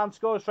 Catalan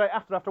scored straight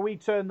after we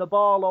turned the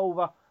ball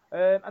over,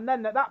 and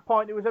then at that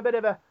point it was a bit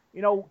of a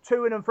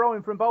to-ing and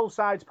throwing from both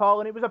sides, Paul,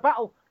 and it was a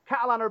battle.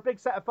 Catalan are a big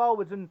set of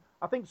forwards, and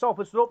I think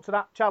Salford stood up to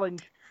that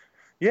challenge.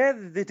 Yeah,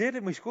 they did,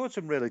 and we scored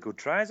some really good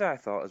tries, I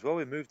thought, as well.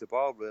 We moved the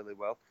ball really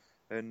well.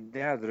 And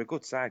yeah, they're a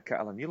good side,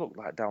 Catalan. You look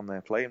like down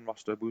there playing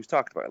roster. We was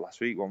talking about it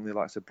last week, weren't we?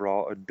 Like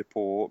Broughton,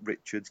 Deport,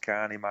 Richards,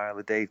 Carney,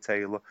 Myler, Dave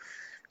Taylor,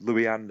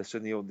 Louis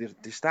Anderson.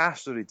 They're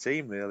star-studded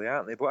team, really,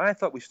 aren't they? But I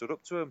thought we stood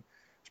up to them,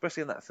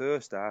 especially in that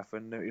first half.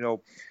 And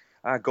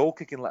our goal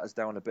kicking let us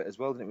down a bit as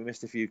well, didn't it? We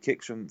missed a few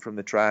kicks from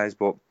the tries,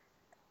 but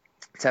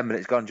 10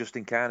 minutes gone,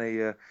 Justin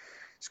Carney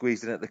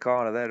squeezed in at the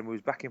corner there, and we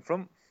was back in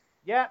front.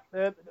 Yeah,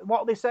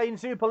 what they say in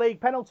Super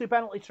League, penalty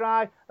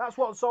try. That's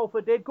what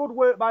Salford did. Good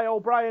work by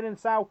O'Brien and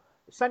Sow.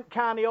 Sent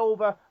Carney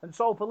over, and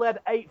Salford led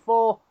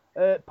 8-4.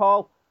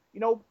 Paul,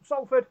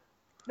 Salford,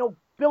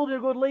 building a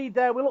good lead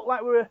there. We looked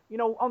like we were,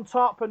 on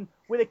top, and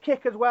with a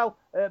kick as well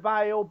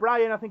by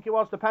O'Brien, I think it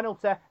was, the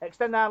penalty,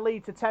 extend our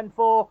lead to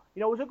 10-4.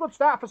 It was a good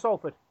start for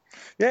Salford.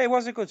 Yeah, it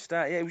was a good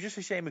start. Yeah, it was just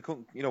a shame we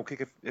couldn't,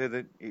 kick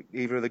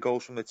either of the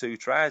goals from the 2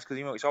 tries, because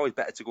it's always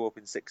better to go up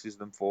in 6s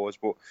than 4s.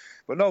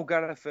 But no,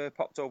 Gareth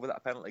popped over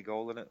that penalty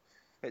goal, and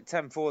at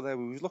 10-4 there, it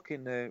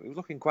was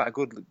looking quite a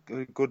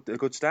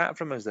good start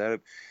from us there.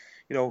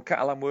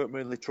 Catalan weren't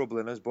really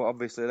troubling us, but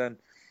obviously then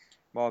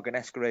Morgan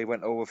Escaré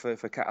went over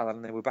for Catalan,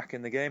 and they were back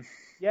in the game.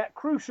 Yeah,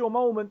 crucial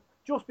moment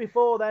just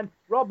before then.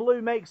 Rob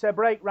Lew makes a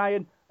break,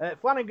 Ryan.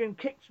 Flanagan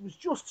kick was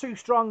just too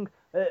strong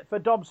for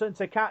Dobson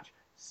to catch.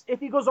 If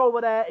he goes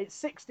over there,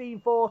 it's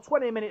 16-4,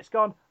 20 minutes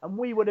gone, and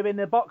we would have been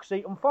in the box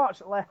seat.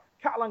 Unfortunately,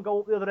 Catalan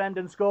go up the other end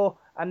and score,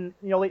 and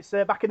it's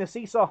back in the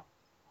seesaw.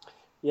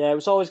 Yeah, it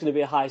was always going to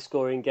be a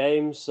high-scoring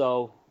game,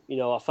 so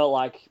I felt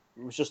like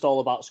it was just all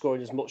about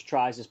scoring as much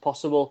tries as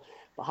possible.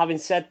 But having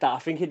said that, I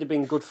think it'd have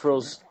been good for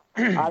us.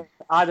 I'd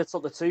have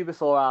took the 2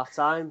 before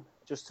half-time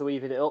just to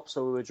even it up,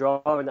 so we were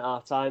drawing at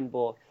half-time.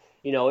 But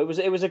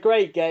it was a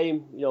great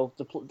game.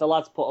 The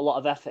lads put a lot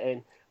of effort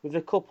in. With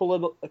a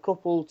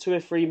couple, 2 or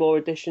 3 more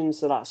additions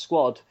to that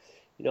squad,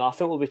 I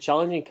think we'll be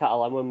challenging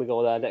Catalan when we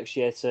go there next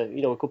year to,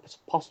 we could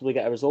possibly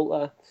get a result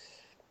there.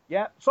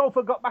 Yeah,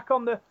 Salford got back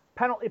on the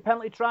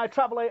penalty try.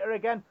 Travelator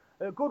again.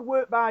 Good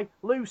work by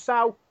Lou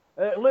Sow.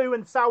 Lou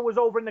and Sow was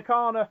over in the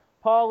corner,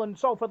 Paul, and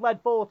Salford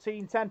led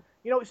 14-10.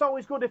 It's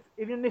always good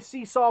if in this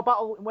seesaw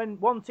battle, when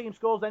one team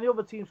scores, then the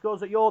other team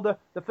scores, that you're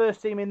the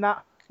first team in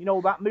that,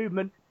 that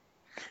movement.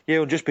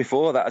 Yeah, and just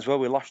before that as well,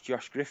 we lost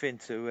Josh Griffin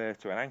to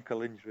an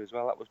ankle injury as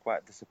well. That was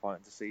quite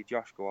disappointing to see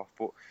Josh go off.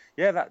 But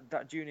yeah,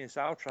 that Junior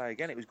Sow try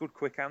again, it was good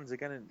quick hands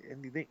again,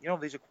 and you think,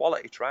 these are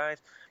quality tries.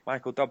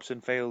 Michael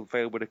Dobson failed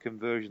with a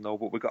conversion though,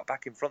 but we got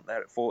back in front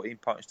there at 14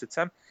 points to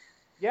 10.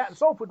 Yeah, and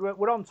Salford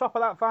were on top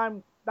of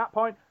that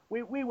point.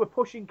 We were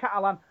pushing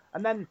Catalan,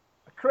 and then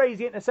a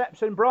crazy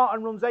interception.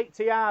 Broughton runs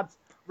 80 yards,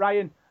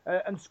 Ryan,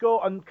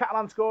 and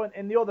Catalan scoring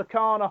in the other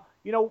corner.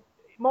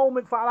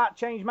 Moments like that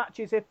change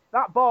matches. If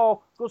that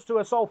ball goes to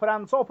a Salford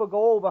hand, Salford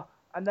go over,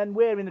 and then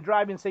we're in the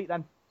driving seat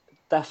then.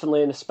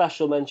 Definitely, and a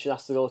special mention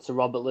has to go to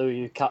Robert Lew,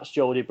 who catched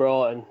Jody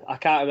Broughton. I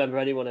can't remember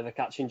anyone ever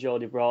catching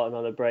Jody Broughton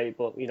on a break,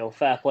 but,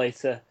 fair play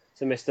to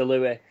Mr.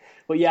 Louis.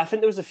 But yeah, I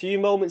think there was a few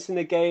moments in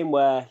the game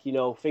where,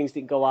 things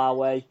didn't go our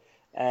way.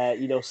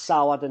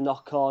 Sal had a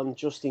knock-on,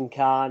 Justin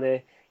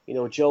Carney,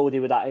 Jody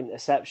with that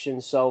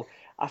interception. So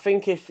I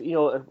think if we'd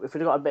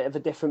got a bit of a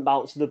different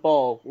bounce to the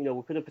ball, we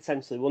could have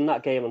potentially won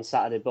that game on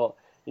Saturday. But,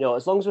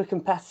 as long as we're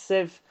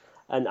competitive,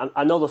 and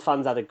I know the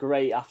fans had a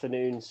great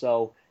afternoon,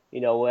 so,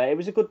 it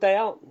was a good day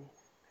out.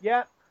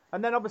 Yeah,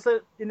 and then obviously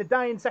in the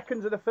dying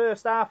seconds of the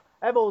first half,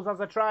 Eccles has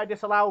a try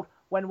disallowed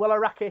when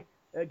Willaraki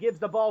gives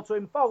the ball to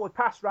him, forward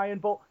pass, Ryan,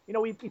 but,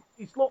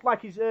 he's looked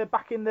like he's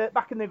back in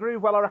the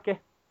groove, Willaraki.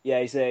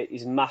 Yeah,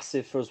 he's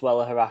massive for us,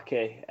 Weller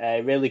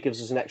Haraki. Really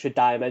gives us an extra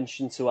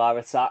dimension to our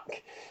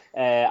attack.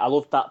 I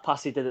loved that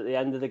pass he did at the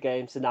end of the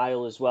game to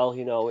Niall as well.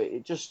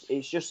 He's just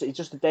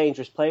a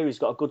dangerous player. He's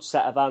got a good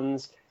set of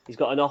hands. He's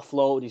got an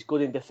offload. He's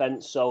good in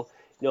defence. So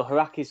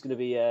Haraki's going to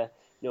be a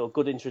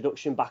good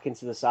introduction back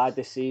into the side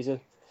this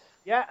season.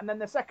 Yeah, and then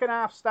the second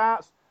half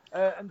starts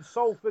and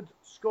Salford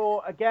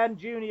score again.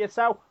 Junior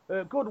Sow,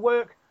 good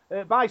work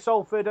by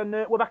Salford, and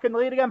we're back in the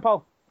lead again,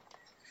 Paul.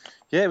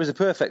 Yeah, it was a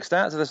perfect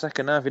start to the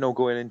second half,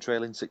 going in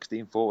trailing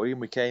 16-14.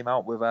 We came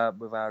out with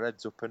our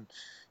heads up, and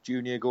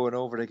Junior going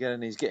over again,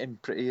 and he's getting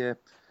pretty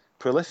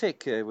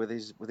prolific with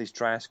his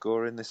try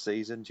scoring this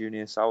season,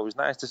 Junior. So it was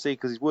nice to see,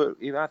 because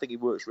I think he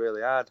works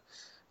really hard.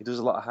 He does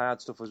a lot of hard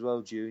stuff as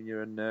well,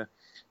 Junior, and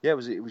it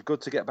was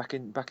good to get back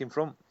in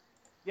front.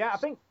 Yeah, I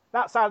think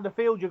that side of the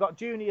field, you've got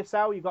Junior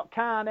Sow, you've got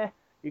Carney,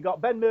 you've got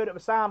Ben Murdoch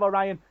with Sarlo,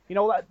 Ryan.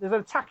 There's an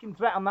attacking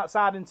threat on that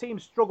side, and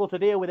teams struggle to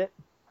deal with it.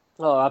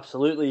 Oh,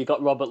 absolutely. You've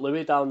got Robert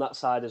Louis down that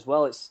side as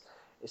well. It's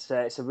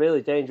a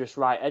really dangerous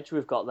right edge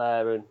we've got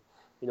there, and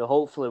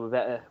hopefully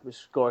we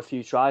score a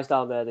few tries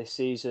down there this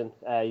season.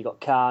 You've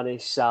got Carney,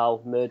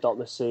 Sal, Murdoch,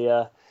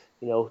 Messiah,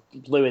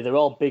 Louis. They're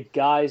all big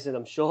guys, and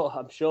I'm sure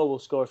we'll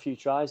score a few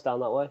tries down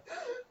that way.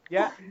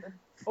 Yeah,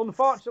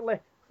 unfortunately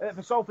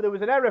for Salford, there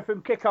was an error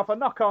from kick-off, a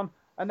knock-on,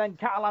 and then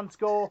Catalan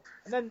score,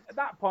 and then at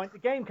that point the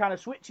game kind of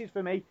switches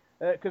for me,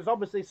 because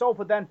obviously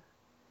Salford then,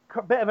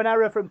 a bit of an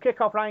error from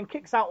kick-off, Ryan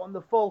kicks out on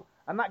the full,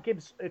 and that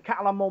gives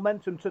Catalan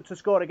momentum to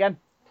score again.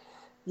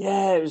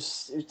 Yeah, it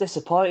was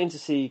disappointing to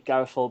see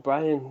Gareth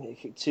O'Brien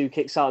 2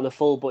 kicks out on the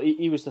full, but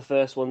he was the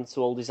first one to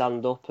hold his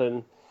hand up,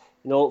 and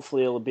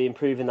hopefully he'll be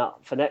improving that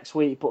for next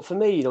week. But for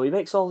me, he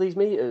makes all these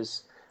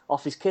meters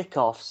off his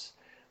kickoffs,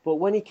 but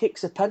when he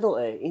kicks a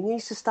penalty, he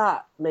needs to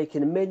start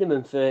making a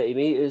minimum 30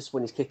 meters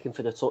when he's kicking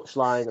for the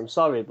touchline. I'm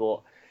sorry,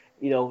 but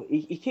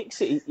he kicks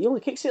it. He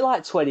only kicks it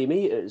like 20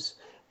 meters.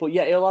 But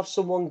yet he'll have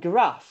someone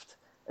graft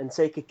and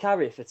take a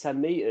carry for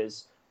 10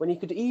 metres when he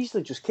could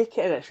easily just kick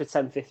it an extra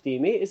 10, 15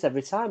 metres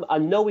every time. I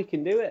know he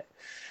can do it.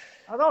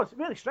 I know, it's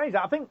really strange.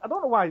 I don't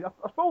know why.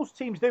 I suppose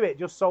teams do it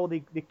just so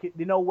they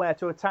know where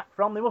to attack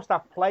from. They must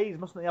have plays,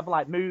 mustn't they have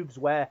like moves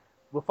where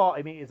we're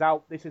 40 metres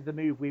out. This is the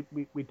move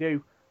we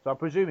do. So I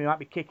presume he might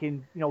be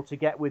kicking, to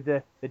get with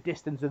the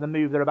distance of the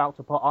move they're about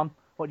to put on.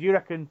 What do you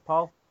reckon,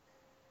 Paul?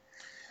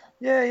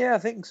 Yeah, I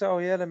think so.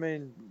 Yeah, I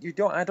mean,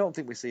 I don't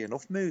think we see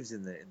enough moves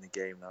in the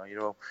game now.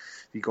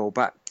 If you go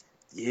back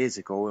years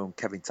ago, when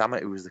Kevin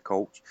Tammett, who was the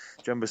coach, do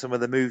you remember some of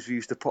the moves we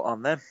used to put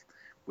on them?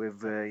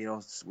 With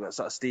sort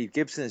of Steve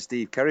Gibson and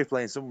Steve Kerry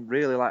playing some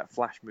really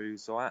flash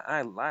moves. So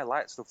I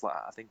like stuff like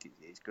that. I think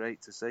it's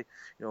great to see.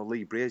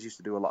 Lee Breers used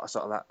to do a lot of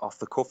sort of that off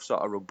the cuff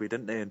sort of rugby,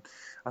 didn't he? And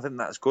I think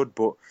that's good.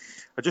 But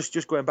I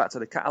just going back to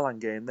the Catalan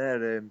game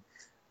there.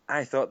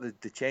 I thought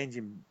the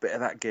changing bit of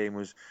that game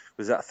was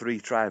that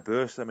 3-try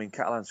burst. I mean,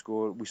 Catalan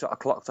scored. We sort of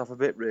clocked off a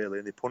bit really,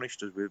 and they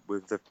punished us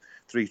with the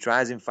 3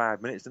 tries in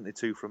 5 minutes, didn't they?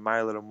 2 from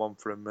Myler and 1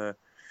 from I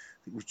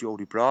think it was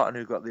Jody Broughton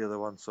who got the other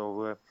one.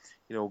 So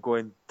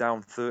going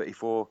down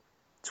 34-20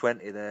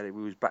 there, it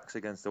was backs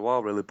against the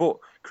wall really. But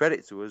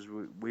credit to us,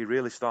 we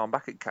really stormed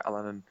back at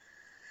Catalan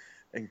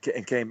and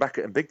came back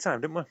at them big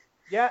time, didn't we?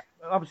 Yeah,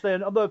 obviously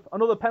another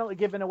penalty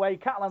given away.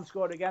 Catalan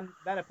scored again,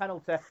 then a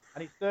penalty,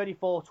 and it's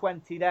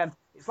 34-20 then.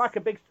 It's like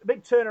a big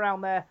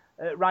turnaround there,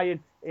 Ryan,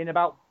 in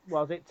about,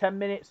 10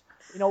 minutes.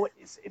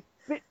 It's a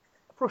bit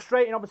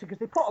frustrating, obviously, because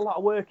they put a lot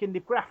of work in,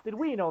 they've grafted,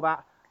 we know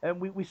that, and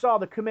we saw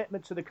the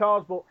commitment to the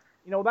cause, but,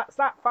 that's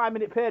that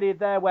 5-minute period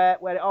there where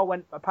it all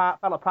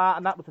fell apart,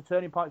 and that was the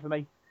turning point for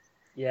me.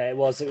 Yeah, it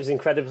was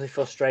incredibly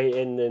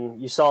frustrating,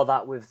 and you saw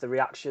that with the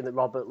reaction that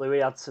Robert Louis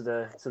had to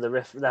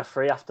the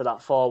referee after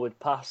that forward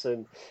pass.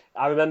 And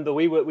I remember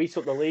we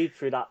took the lead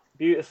through that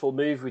beautiful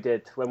move we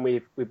did when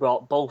we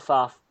brought both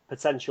our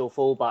potential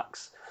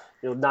fullbacks,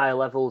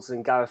 Niall Evans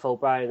and Gareth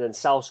O'Brien, and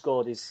Sal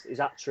scored his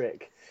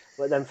hat-trick.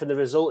 But then from the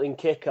resulting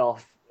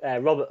kick-off,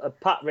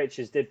 Pat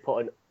Richards did put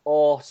an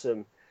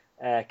awesome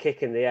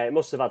kick in the air. It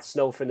must have had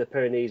snow from the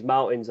Pyrenees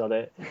Mountains on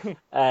it.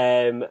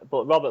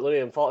 But Robert Louis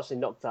unfortunately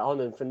knocked that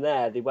on, and from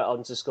there they went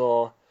on to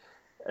score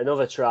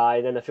another try.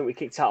 And then I think we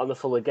kicked out on the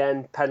full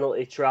again,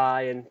 penalty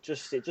try, and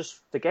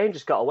the game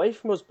just got away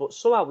from us. But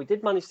somehow we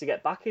did manage to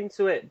get back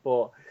into it.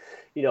 But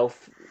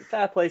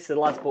fair play to the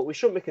lads, but we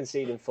shouldn't be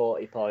conceding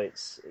 40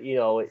 points.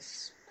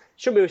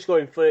 Shouldn't be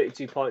scoring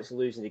 32 points and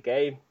losing the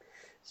game.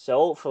 So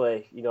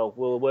hopefully,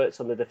 we'll work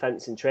on the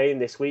defence and training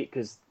this week,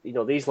 because,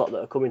 these lot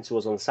that are coming to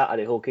us on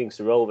Saturday, Hull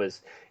Kingston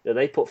Rovers,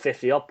 they put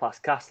 50 odd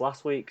past Cass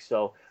last week.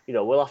 So,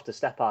 we'll have to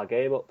step our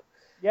game up.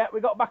 Yeah, we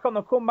got back on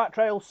the comeback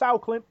trail. Sal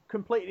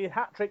completed his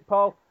hat-trick,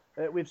 Paul,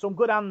 with some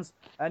good hands,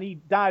 and he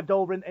dived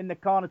over in the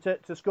corner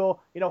to score.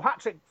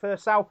 Hat-trick for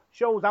Sal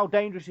shows how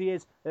dangerous he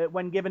is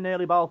when given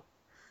early ball.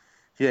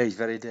 Yeah, he's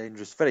very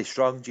dangerous, very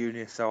strong,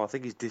 Junior. So I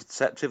think he's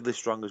deceptively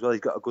strong as well.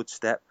 He's got a good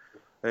step.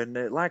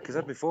 And like I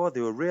said before, they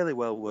were really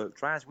well-worked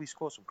tries. We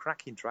scored some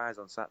cracking tries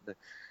on Saturday.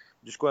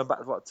 Just going back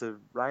to what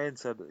Ryan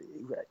said,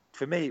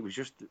 for me, it was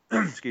just,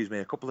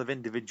 a couple of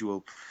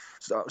individual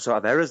sort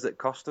of errors that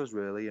cost us,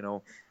 really.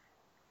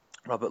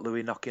 Robert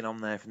Louis knocking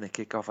on there from the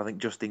kick-off. I think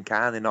Justin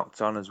Carney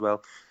knocked on as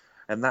well.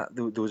 And that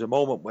there was a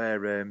moment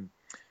where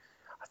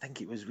I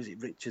think was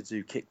it Richards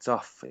who kicked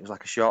off. It was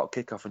like a short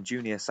kick-off, and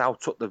Junior Sal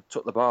took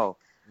the ball.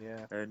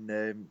 Yeah.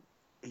 And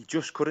he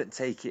just couldn't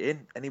take it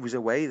in, and he was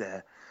away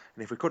there.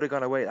 And if we could have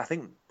gone away, I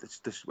think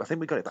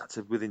we got it back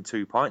to within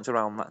 2 points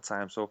around that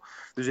time. So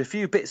there's a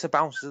few bits of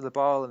bounces of the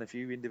ball and a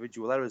few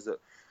individual errors that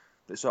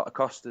sort of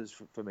cost us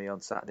for me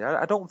on Saturday.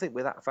 I don't think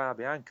we're that far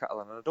behind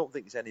Catalan, and I don't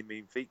think it's any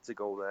mean feat to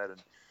go there.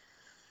 And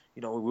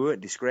we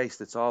weren't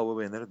disgraced at all, were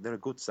we? And they're a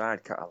good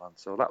side, Catalan.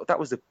 So that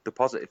was the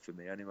positive for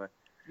me anyway.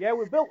 Yeah,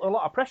 we built a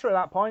lot of pressure at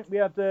that point. We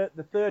had the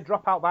third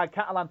dropout by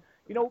Catalan.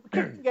 The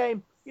kicking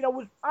game,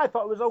 I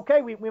thought it was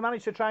okay. We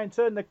managed to try and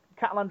turn the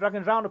Catalan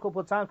Dragons round a couple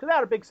of times, because they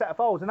had a big set of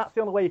forwards, and that's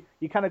the only way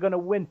you're kind of going to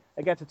win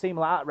against a team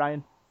like that,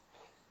 Ryan.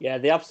 Yeah,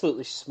 they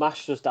absolutely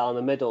smashed us down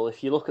the middle.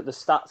 If you look at the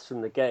stats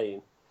from the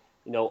game,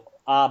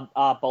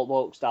 our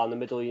blokes down the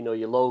middle,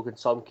 your Logan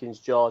Tompkins,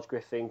 George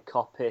Griffin,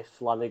 Coppy,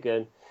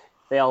 Flanagan,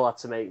 they all had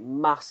to make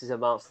massive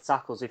amounts of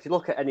tackles. If you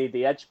look at any of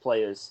the edge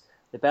players,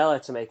 they barely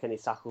had to make any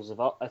tackles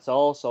at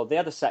all. So they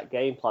had a set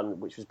game plan,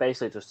 which was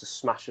basically just to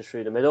smash us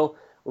through the middle.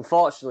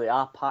 Unfortunately,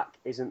 our pack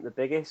isn't the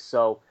biggest,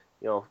 so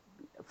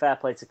fair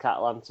play to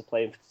Catalan to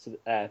playing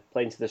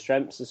to the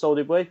strengths, and so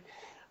did we.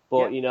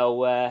 But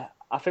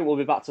I think we'll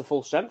be back to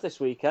full strength this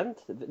weekend,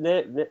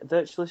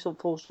 virtually some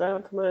full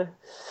strength. Am I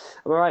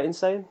right in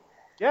saying?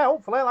 Yeah,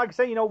 hopefully. Like I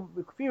say, a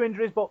few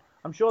injuries, but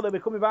I'm sure they'll be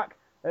coming back,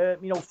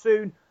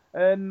 soon.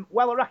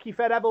 Iraqi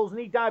fed Ebbels, and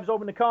he dives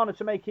over in the corner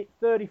to make it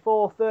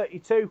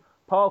 34-32.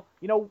 Paul,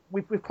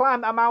 we've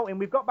climbed that mountain.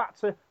 We've got back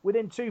to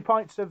within 2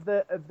 points of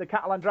the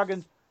Catalan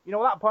Dragons. At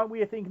that point, we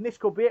were thinking this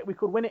could be it. We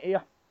could win it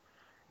here.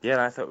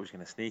 Yeah, I thought we was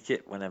going to sneak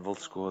it when Evel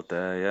scored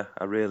there. Yeah,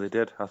 I really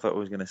did. I thought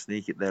we was going to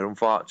sneak it there.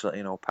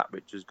 Unfortunately, Pat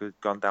Richards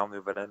gone down the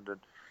other end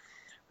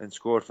and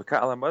scored for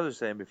Catalan. As I was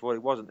saying before,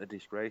 it wasn't a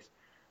disgrace.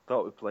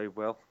 Thought we played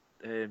well.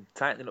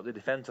 Tightening up the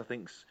defence, I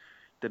think's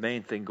the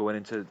main thing going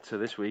into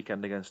this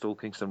weekend against Hull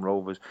Kingston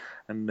Rovers,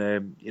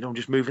 and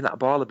just moving that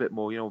ball a bit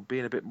more,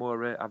 being a bit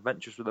more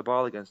adventurous with the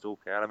ball against Hull.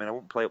 I mean, I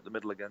won't play up the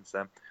middle against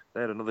them.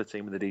 They're another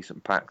team with a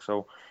decent pack,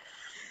 so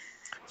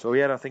So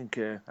yeah, I think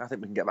we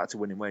can get back to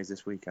winning ways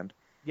this weekend.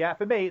 Yeah,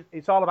 for me,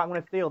 it's all about. I'm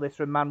going to steal this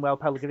from Manuel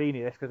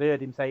Pellegrini, this because I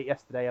heard him say it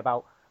yesterday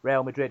about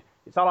Real Madrid.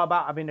 It's all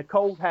about having a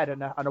cold head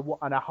and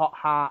a hot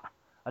heart,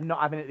 and not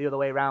having it the other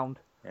way around.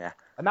 Yeah,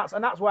 and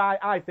that's why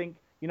I think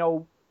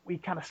we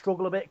kind of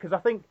struggle a bit, because I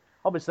think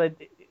obviously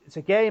it's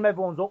a game,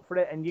 everyone's up for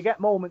it, and you get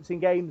moments in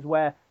games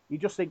where you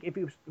just think if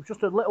it was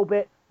just a little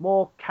bit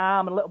more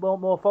calm and a little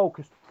bit more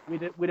focused,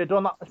 we'd have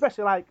done that.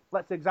 Especially like,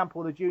 let's say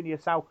example, the Junior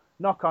Sao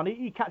knock on.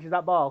 He catches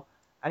that ball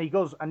and he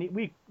goes, and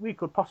we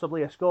could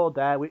possibly have scored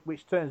there,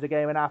 which turns the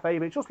game in our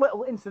favour. It's just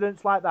little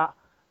incidents like that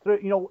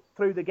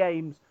through the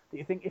games that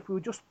you think if we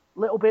were just a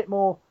little bit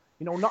more,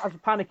 not as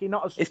panicky,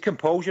 not as... It's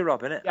composure,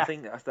 Rob, isn't it? Yeah. I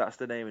think that's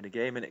the name of the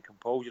game, isn't it?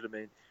 Composure. I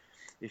mean,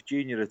 if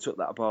Junior had took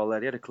that ball there,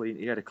 he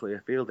had a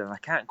clear field, and I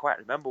can't quite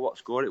remember what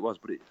score it was,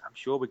 but I'm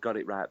sure we got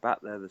it right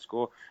back there. The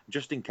score.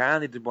 Justin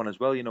Carney did one as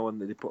well,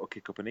 and they put a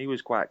kick up, and he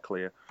was quite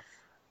clear,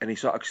 and he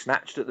sort of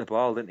snatched at the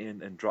ball, didn't he,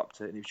 and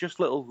dropped it. And it was just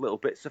little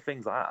bits of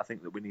things like that. I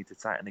think that we need to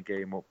tighten the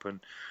game up,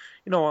 and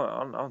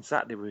on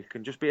Saturday we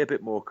can just be a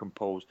bit more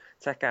composed,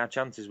 take our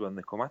chances when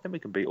they come. I think we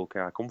can beat Hull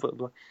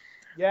comfortably.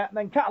 Yeah, and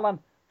then Catalan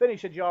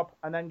finish a job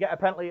and then get a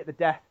penalty at the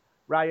death,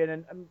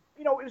 Ryan, and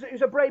it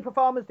was a brave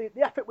performance. The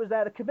effort was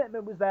there, the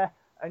commitment was there,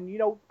 and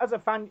as a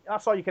fan,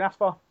 that's all you can ask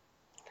for.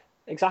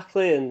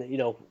 Exactly, and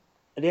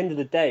at the end of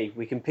the day,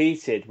 we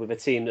competed with a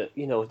team that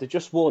they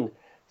just won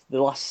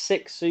the last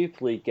 6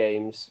 Super League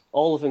games,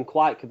 all of them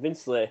quite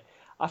convincingly.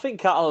 I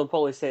think Catalan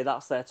probably say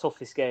that's their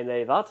toughest game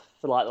they've had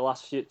for like the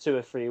last 2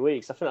 or 3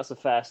 weeks. I think that's a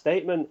fair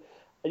statement.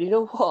 And you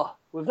know what?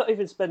 We've not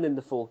even spending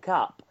the full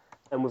cap,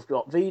 and we've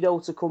got Vido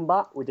to come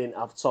back. We didn't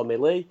have Tommy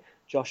Lee.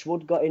 Josh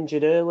Wood got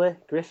injured early.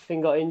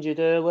 Griffin got injured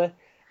early.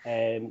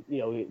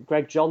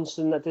 Greg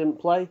Johnson that didn't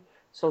play.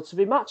 So to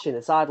be matching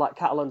a side like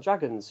Catalan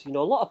Dragons, a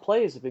lot of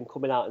players have been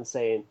coming out and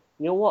saying,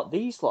 you know what,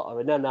 these lot are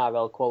an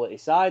NRL quality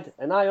side,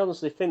 and I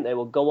honestly think they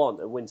will go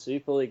on and win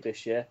Super League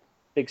this year.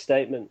 Big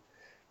statement.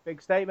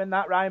 Big statement,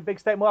 that, Ryan. Big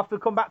statement. We'll have to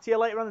come back to you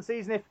later on the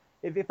season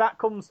if that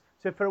comes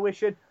to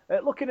fruition.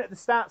 Looking at the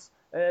stats,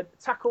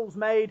 tackles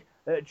made,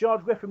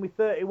 George Griffin with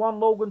 31,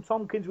 Logan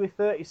Tompkins with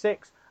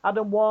 36,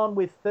 Adam Warren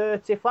with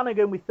 30,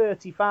 Flanagan with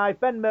 35,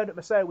 Ben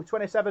Murdoch-Maseo with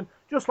 27.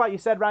 Just like you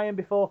said, Ryan,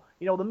 before,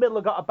 the middle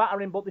have got a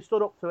battering, but they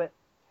stood up to it.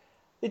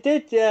 They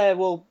did, yeah.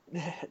 Well,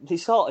 they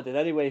sort of did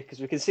anyway, because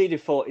we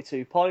conceded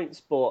 42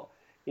 points, but,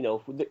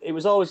 it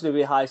was always going to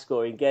be a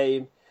high-scoring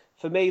game.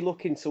 For me,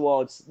 looking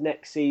towards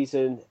next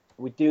season,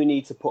 we do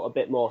need to put a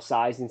bit more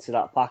size into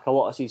that pack. I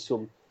want to see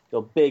some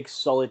big,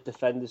 solid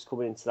defenders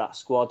coming into that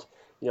squad.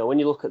 When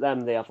you look at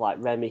them, they have like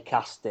Remy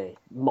Casti,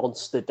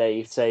 Monster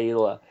Dave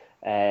Taylor,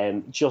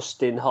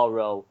 Justin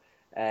Horrow.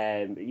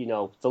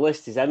 The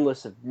list is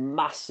endless of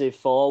massive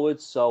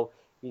forwards. So,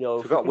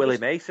 we've got Willie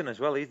Mason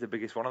as well. He's the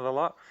biggest one of the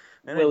lot.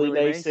 Willie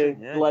Mason,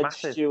 yeah, Glenn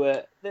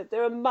Stewart.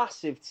 They're a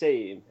massive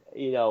team,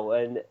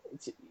 and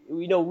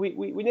we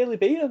nearly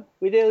beat them.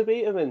 We nearly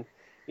beat them, and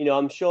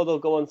I'm sure they'll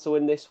go on to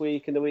win this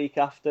week and the week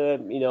after.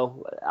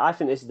 I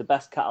think this is the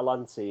best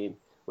Catalan team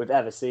we've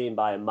ever seen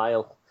by a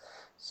mile.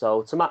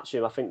 So to match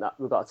him, I think that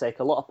we've got to take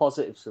a lot of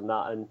positives from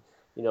that, and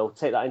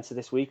take that into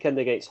this weekend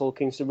against Hull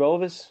Kingston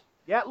Rovers.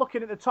 Yeah,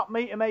 looking at the top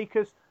meter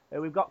makers,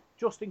 we've got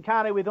Justin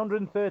Carney with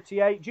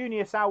 138,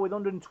 Junior Sao with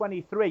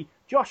 123,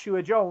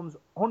 Joshua Jones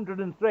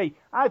 103.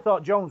 I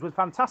thought Jones was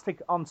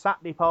fantastic on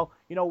Saturday, Paul.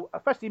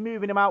 Especially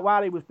moving him out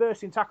wide, he was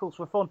bursting tackles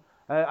for fun,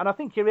 and I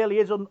think he really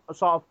is a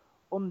sort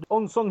of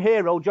unsung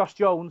hero, Josh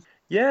Jones.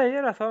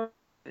 Yeah. I thought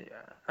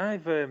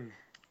I've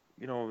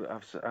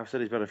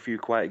said he's had a few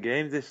quiet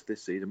games this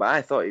season, but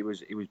I thought he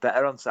was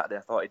better on Saturday.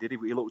 I thought he did.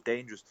 He looked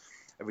dangerous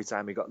every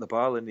time he got the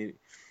ball, and he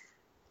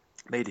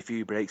made a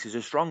few breaks. He's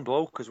a strong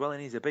bloke as well,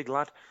 and he's a big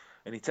lad,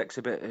 and he takes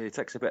a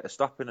bit of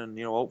stopping. And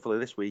hopefully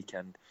this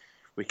weekend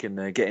we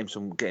can get him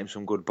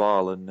some good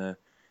ball, and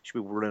should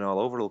be running all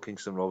over Hull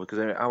Kingston Rovers.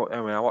 Because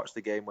I watched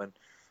the game when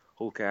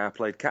Hull KR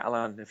played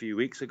Catalan a few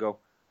weeks ago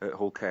at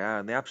Hull KR,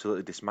 and they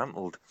absolutely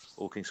dismantled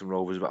Hull Kingston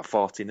Rovers, about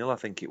 40-0, I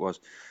think it was.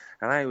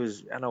 And I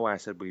know I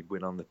said we'd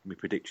win on my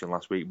prediction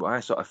last week, but I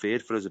sort of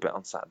feared for us a bit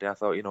on Saturday. I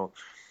thought,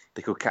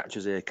 they could catch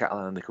us here,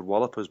 Catalan, and they could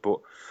wallop us. But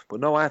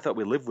no, I thought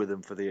we'd live with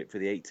them for the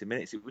 80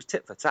 minutes. It was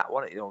tit for tat,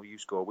 wasn't it? You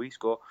score, we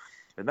score.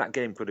 And that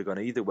game could have gone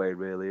either way,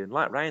 really. And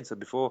like Ryan said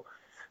before,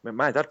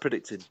 my dad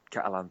predicted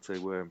Catalan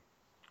to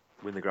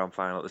win the grand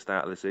final at the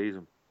start of the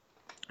season.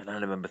 And I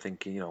remember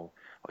thinking, what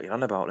are you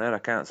on about there? I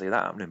can't see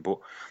that happening. But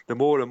the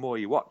more and more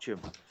you watch them,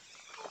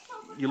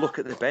 you look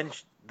at the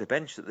bench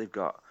that they've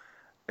got,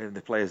 and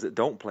the players that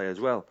don't play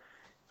as well.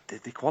 They're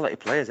quality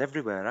players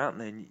everywhere, aren't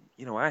they? And,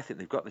 I think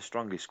they've got the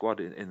strongest squad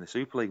in the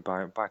Super League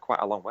by quite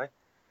a long way.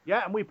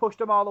 Yeah, and we pushed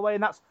them all the way,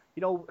 and that's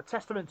a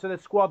testament to the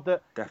squad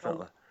that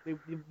definitely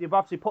they've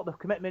obviously put the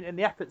commitment and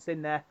the efforts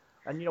in there,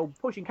 and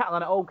pushing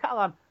Catalan at home.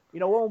 Catalan,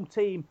 home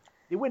team,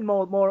 they win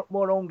more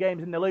home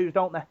games than they lose,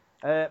 don't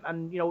they?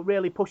 And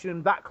really pushing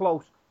them that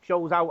close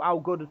shows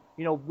how good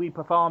we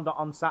performed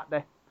on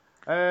Saturday.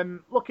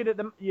 Looking at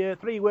your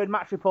 3-word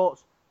match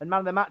reports and man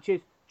of the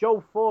matches,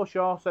 Joe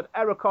Forshaw said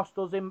Eric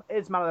Costa's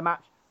is man of the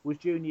match. was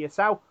Junior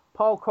Sau.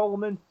 Paul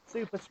Coleman,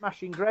 super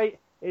smashing great.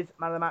 His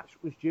man of the match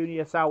was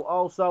Junior Sau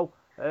also.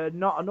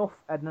 Not enough,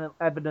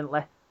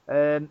 evidently.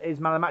 His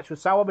man of the match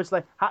was Sau,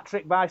 obviously.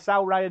 Hat-trick by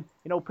Sau, Ryan.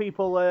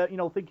 People,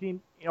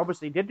 thinking he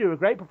obviously did do a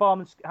great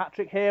performance.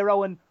 Hat-trick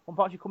hero, and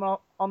unfortunately coming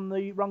on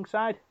the wrong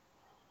side.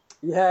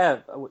 Yeah,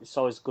 it's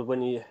always good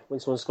when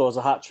someone scores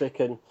a hat-trick,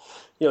 and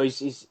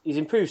he's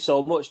improved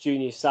so much,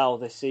 Junior Sau,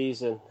 this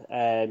season.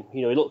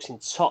 He looks in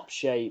top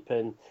shape,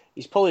 and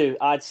he's probably,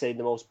 I'd say,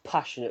 the most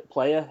passionate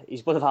player.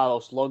 He's one of our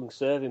most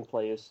long-serving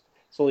players.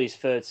 It's only his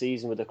third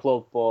season with the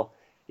club, but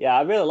yeah,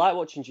 I really like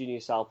watching Junior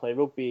Sau play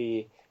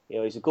rugby.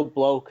 He's a good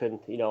bloke, and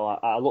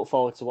I look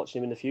forward to watching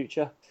him in the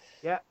future.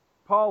 Yeah,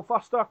 Paul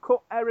Foster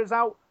cut errors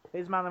out.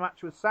 His man of the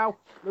match was Sau.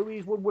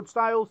 Louise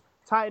Woodward-Styles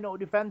tightened up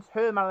defence.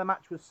 Her man of the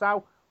match was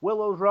Sau.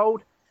 Willows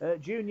Road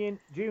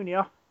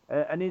Junior,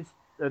 and his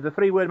the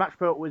three-word match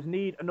quote was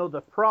need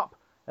another prop.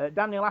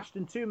 Daniel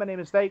Ashton, too many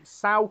mistakes.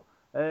 Sau.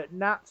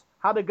 Nat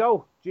had a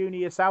go.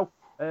 Junior Sau.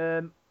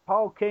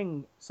 Paul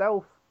King,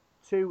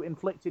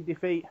 self-inflicted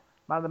defeat.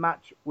 Man of the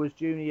match was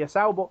Junior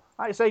Sau, but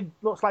like I say,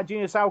 looks like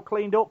Junior Sau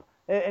cleaned up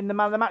in the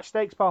man of the match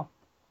stakes, Paul.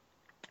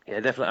 Yeah,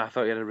 definitely. I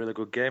thought he had a really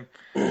good game.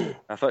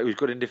 I thought he was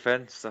good in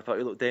defence. I thought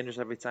he looked dangerous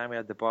every time he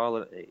had the ball.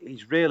 And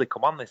he's really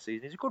come on this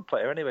season. He's a good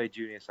player anyway,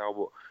 Junior Sau,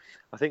 but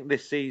I think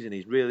this season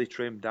he's really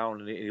trimmed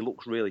down and he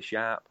looks really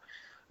sharp.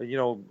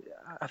 And,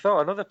 I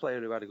thought another player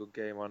who had a good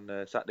game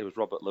on Saturday was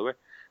Robert Louis.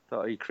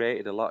 Thought he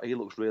created a lot. He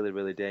looks really,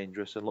 really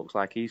dangerous and looks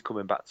like he's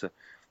coming back to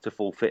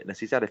full fitness.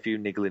 He's had a few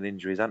niggling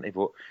injuries, hasn't he?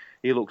 But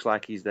he looks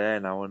like he's there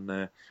now.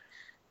 And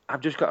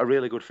I've just got a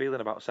really good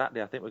feeling about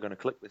Saturday. I think we're going to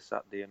click this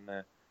Saturday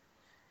and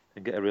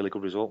get a really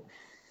good result.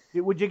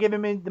 Would you give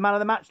him the man of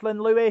the match,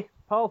 then, Louis,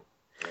 Paul?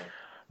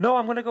 No,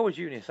 I'm going to go with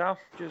Junior Sau.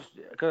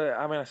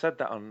 I said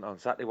that on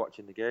Saturday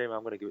watching the game.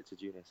 I'm going to give it to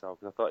Junior Sau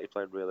because I thought he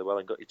played really well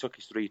and he took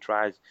his three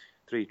tries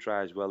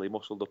well. He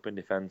muscled up in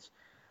defence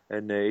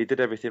and he did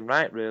everything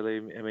right, really.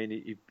 I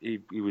mean,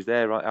 he was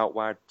there right out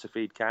wide to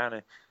feed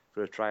Carney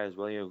for a try as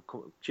well.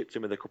 Chipped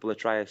him with a couple of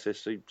try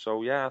assists.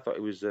 So yeah, I thought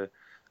he was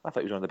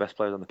one of the best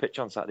players on the pitch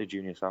on Saturday,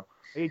 Junior Sau.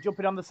 Are you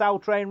jumping on the Sau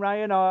train,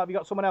 Ryan, or have you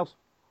got someone else?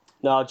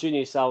 No,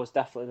 Junior Sau was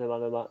definitely the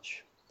man of the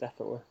match.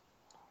 Definitely.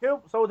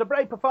 Cool. So it was a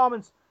brave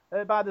performance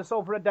by the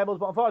Salford Red Devils,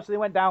 but unfortunately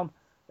went down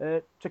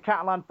to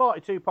Catalan,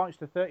 42 points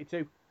to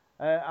 32.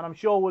 And I'm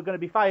sure we're going to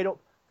be fired up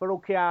for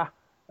Ulkiar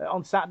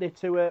on Saturday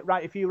to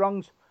right a few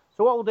wrongs.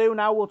 So what we'll do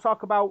now, we'll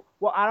talk about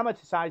what our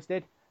amateur sides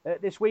did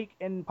this week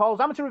in Paul's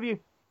Amateur Review.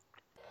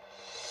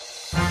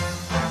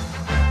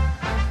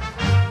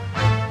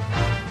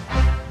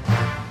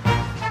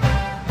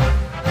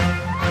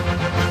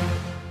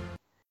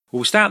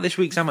 We'll start this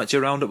week's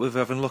amateur roundup with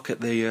having a look at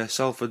the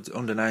Salford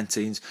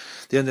under-19s.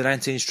 The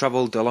under-19s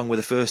travelled along with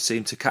the first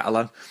team to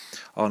Catalan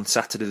on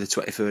Saturday the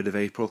 23rd of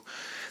April.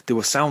 They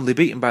were soundly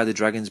beaten by the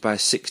Dragons by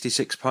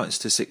 66 points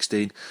to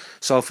 16.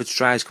 Salford's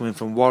tries coming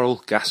from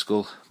Worrell,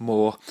 Gaskell,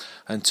 Moore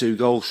and 2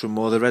 goals from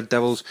Moore. The Red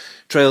Devils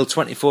trailed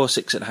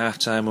 24-6 at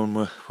half-time and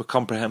were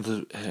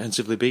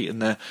comprehensively beaten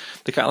there.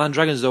 The Catalan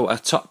Dragons, though, are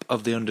top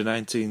of the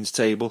under-19s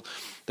table.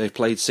 They've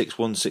played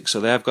 6-1-6,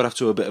 so they have got off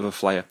to a bit of a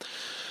flyer.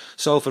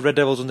 Salford Red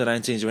Devils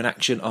under-19s are in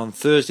action on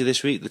Thursday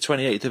this week, the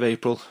 28th of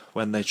April,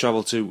 when they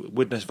travel to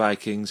Widnes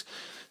Vikings,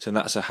 so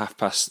that's a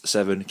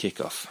 7:30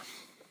 kick-off.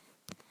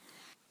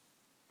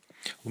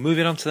 We're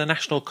moving on to the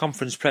National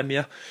Conference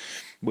Premier.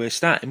 We're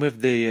starting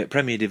with the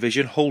Premier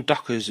Division. Hull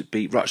Dockers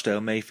beat Rochdale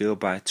Mayfield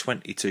by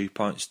 22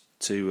 points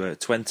to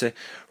 20.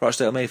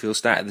 Rochdale Mayfield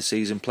started the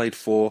season, played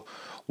 4,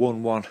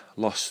 won 1,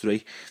 lost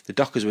 3. The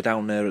Dockers were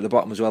down there at the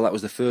bottom as well. That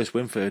was the first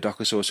win for the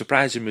Dockers, so a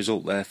surprising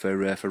result there for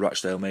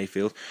Rochdale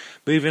Mayfield.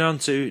 Moving on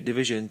to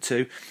Division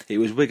 2, it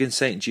was Wigan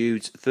St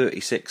Jude's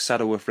 36,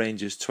 Saddleworth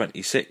Rangers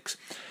 26.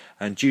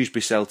 And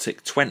Dewsbury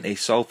Celtic 20,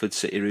 Salford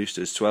City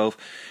Roosters 12.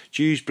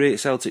 Dewsbury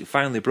Celtic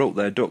finally broke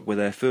their duck with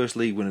their first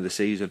league win of the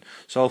season.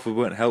 Salford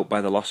weren't helped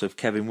by the loss of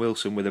Kevin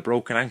Wilson with a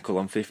broken ankle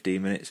on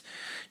 15 minutes.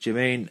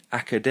 Jermaine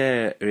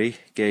Akaderi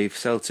gave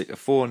Celtic a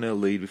 4-0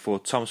 lead before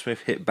Tom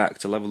Smith hit back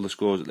to level the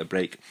scores at the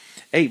break.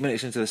 8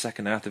 minutes into the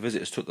second half, the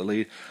visitors took the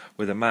lead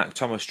with a Mark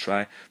Thomas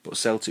try, but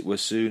Celtic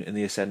was soon in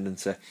the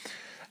ascendancy.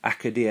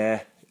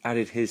 Akaderi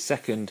added his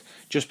second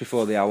just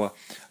before the hour,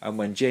 and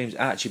when James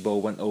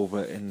Archibald went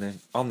over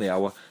on the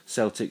hour,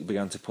 Celtic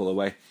began to pull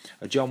away.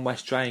 A John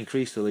West try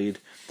increased the lead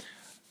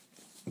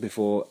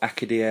before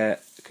Akadere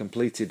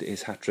completed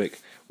his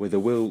hat-trick with a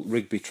Will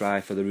Rigby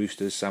try for the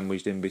Roosters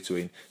sandwiched in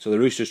between. So the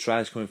Roosters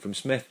tries coming from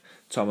Smith,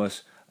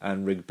 Thomas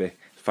and Rigby.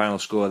 Final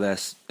score there,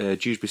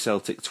 Dewsbury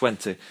Celtic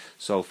 20,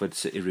 Salford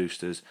City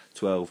Roosters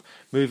 12.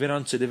 Moving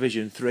on to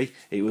Division 3,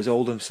 it was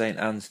Oldham St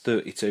Anne's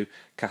 32,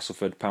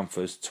 Castleford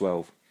Panthers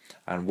 12.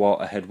 And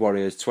Waterhead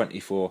Warriors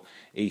 24,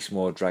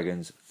 Eastmoor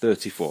Dragons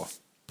 34.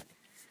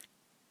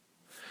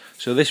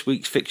 So this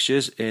week's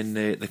fixtures in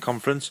the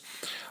conference.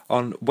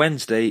 On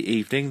Wednesday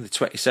evening, the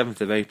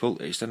 27th of April,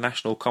 it's the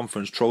National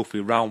Conference Trophy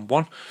Round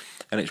 1.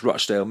 and it's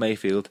Rochdale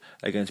Mayfield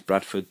against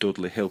Bradford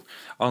Dudley Hill.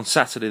 On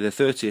Saturday the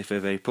 30th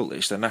of April,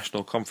 it's the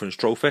National Conference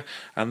Trophy,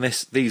 and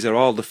these are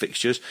all the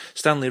fixtures.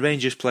 Stanley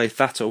Rangers play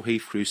Thatto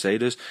Heath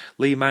Crusaders,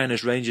 Lee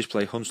Miners Rangers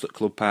play Hunslet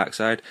Club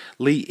Parkside,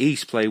 Lee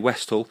East play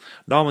West Hull,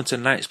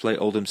 Normanton Knights play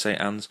Oldham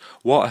St Anne's,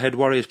 Waterhead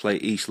Warriors play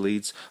East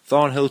Leeds,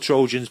 Thornhill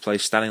Trojans play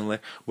Stanley,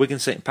 Wigan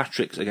St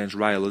Patrick's against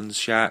Rylands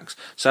Sharks,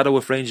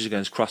 Saddleworth Rangers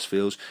against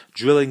Crossfields,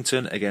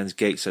 Drillington against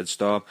Gateshead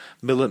Storm,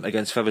 Millom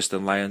against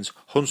Featherstone Lions,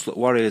 Hunslet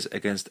Warriors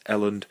against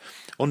Elland,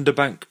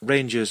 Underbank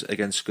Rangers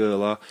against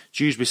Skirlaw,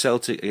 Dewsbury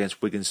Celtic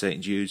against Wigan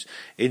St Jude's,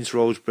 Ince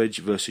Rosebridge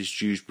versus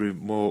Dewsbury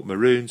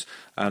Maroons,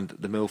 and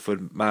the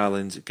Milford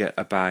Marlins get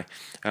a bye.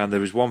 And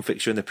there is one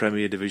fixture in the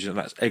Premier Division, and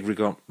that's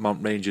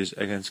Egremont Rangers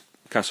against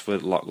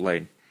Castleford Lock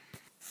Lane.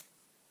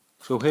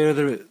 So here are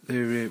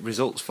the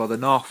results for the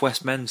North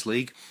West Men's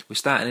League. We're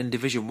starting in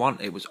Division 1.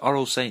 It was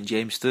Orrell St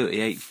James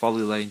 38,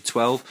 Folly Lane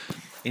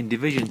 12. In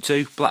Division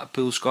 2,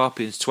 Blackpool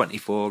Scorpions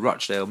 24,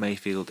 Rochdale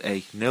Mayfield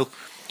A-0.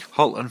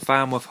 Halton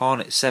Farmworth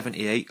Hornets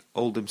 78,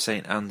 Oldham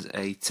St Anne's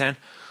A10.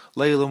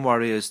 Leyland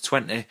Warriors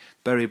 20,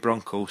 Bury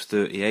Broncos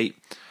 38.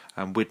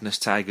 And Widnes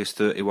Tigers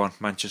 31,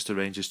 Manchester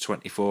Rangers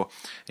 24.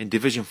 In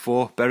Division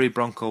 4, Bury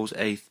Broncos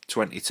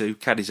A22,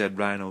 Cadishead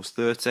Rhinos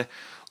 30.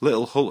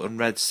 Little Hulton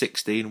Reds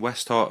 16,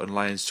 West Horton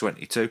Lions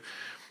 22.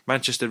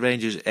 Manchester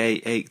Rangers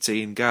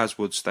A18,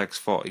 Garswood Stags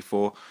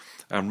 44.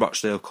 And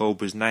Rochdale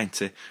Cobras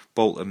 90,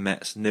 Bolton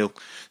Mets 0.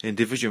 In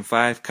Division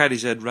 5,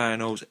 Cadishead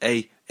Rhinos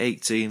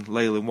A18,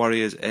 Leyland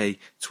Warriors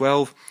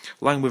A12.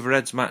 Langworth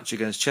Reds match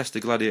against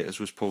Chester Gladiators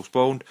was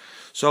postponed.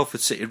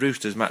 Salford City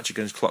Roosters match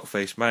against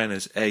Clockface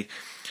Miners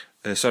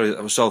that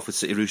was Salford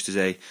City Roosters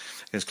A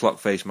against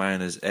Clockface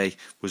Miners A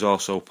was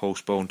also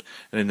postponed.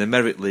 And in the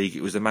Merit League,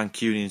 it was the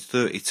Mancunians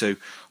 32,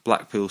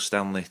 Blackpool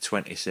Stanley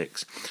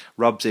 26.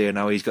 Rob's here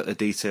now, he's got the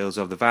details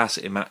of the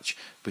varsity match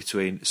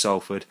between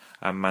Salford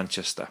and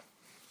Manchester.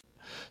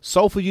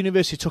 Salford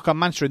University took on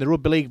Manchester in the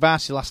Rugby League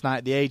varsity last night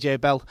at the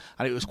AJ Bell,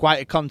 and it was quite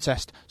a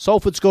contest.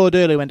 Salford scored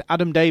early when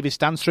Adam Davis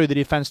danced through the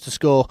defence to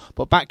score,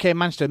 but back came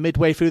Manchester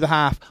midway through the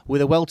half with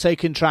a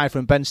well-taken try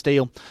from Ben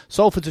Steele.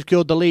 Salford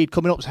secured the lead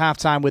coming up to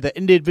half-time with an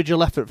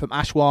individual effort from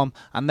Ash Warm,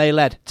 and they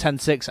led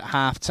 10-6 at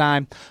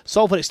half-time.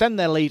 Salford extended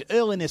their lead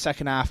early in the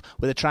second half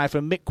with a try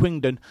from Mick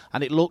Quingdon,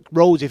 and it looked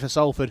rosy for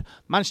Salford.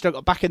 Manchester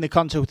got back in the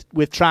contest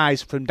with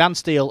tries from Dan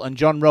Steele and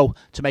John Rowe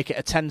to make it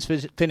a tense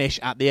finish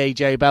at the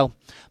AJ Bell.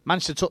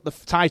 Manchester took the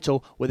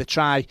title with a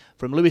try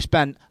from Lewis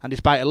Bent, and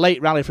despite a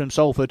late rally from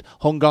Salford,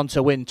 hung on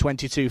to win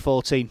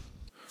 22-14.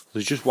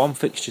 There's just one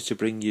fixture to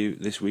bring you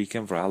this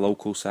weekend for our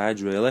local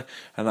sides, really,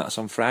 and that's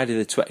on Friday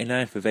the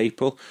 29th of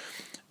April,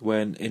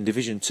 when in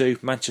Division 2,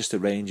 Manchester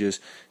Rangers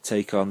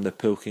take on the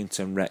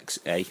Pilkington Rex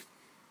A.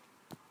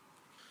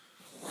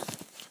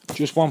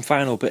 Just one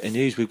final bit of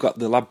news, we've got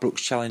the Ladbrokes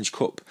Challenge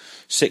Cup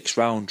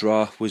 6-round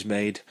draw was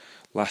made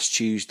last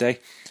Tuesday,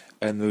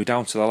 and we're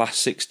down to the last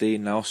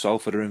 16 now.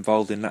 Salford are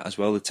involved in that as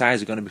well. The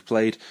ties are going to be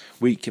played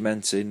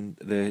commencing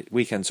the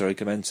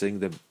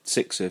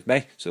 6th of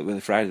May. So it'll be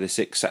Friday the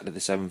 6th, Saturday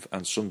the 7th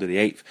and Sunday the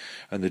 8th.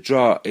 And the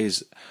draw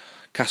is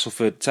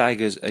Castleford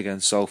Tigers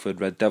against Salford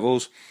Red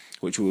Devils,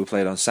 which will be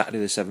played on Saturday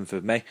the 7th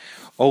of May.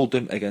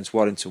 Oldham against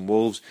Warrington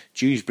Wolves,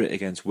 Dewsbury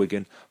against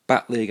Wigan,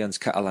 Batley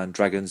against Catalan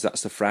Dragons,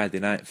 that's the Friday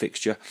night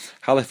fixture,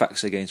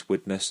 Halifax against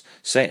Widnes,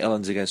 St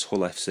Helens against Hull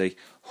FC,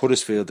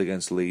 Huddersfield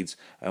against Leeds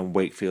and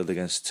Wakefield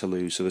against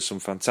Toulouse. So there's some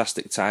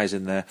fantastic ties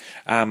in there.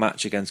 Our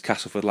match against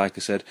Castleford, like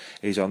I said,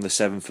 is on the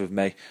 7th of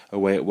May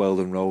away at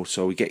Weldon Road.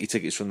 So we get your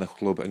tickets from the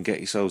club and get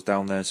yourselves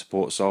down there and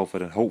support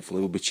Salford, and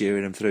hopefully we'll be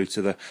cheering them through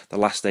to the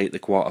last 8, the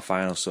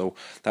quarter-final. So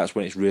that's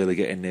when it's really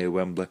getting near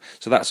Wembley.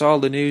 So that's all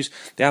the news,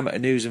 the amateur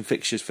news and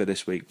fixtures for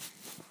this week.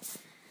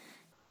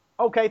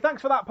 Okay,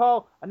 thanks for that,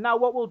 Paul. And now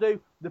what we'll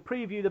do, the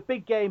preview, the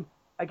big game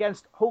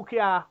against Hull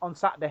KR on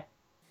Saturday.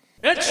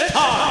 It's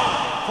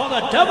time for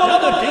the Devil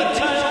in the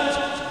Details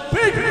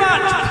Big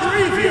Match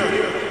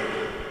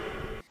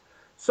Preview.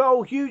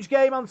 So, huge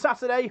game on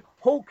Saturday.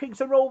 Hull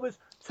Kingston Rovers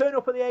turn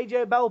up at the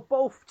AJ Bell.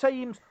 Both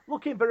teams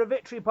looking for a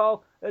victory,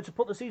 Paul, to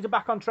put the season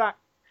back on track.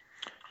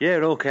 Yeah,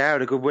 OK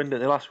had a good win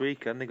last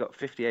week, and they got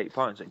 58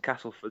 points at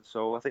Castleford,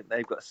 so I think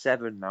they've got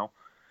 7 now.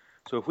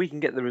 So if we can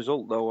get the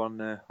result though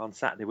on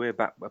Saturday, we're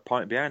back a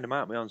point behind them,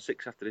 aren't we, on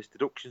 6 after this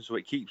deduction? So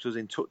it keeps us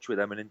in touch with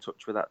them and in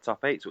touch with that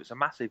top 8. So it's a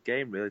massive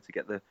game really to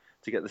get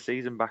the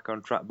season back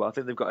on track. But I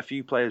think they've got a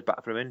few players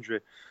back from injury.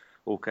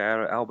 Okay,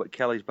 Albert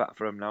Kelly's back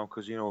for them now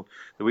because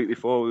the week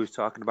before we was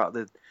talking about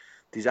the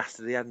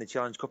disaster they had in the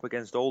Challenge Cup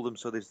against Oldham.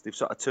 So they've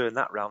sort of turned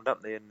that round,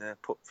 haven't they, and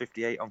put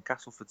 58 on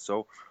Castleford.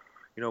 So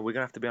we're going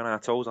to have to be on our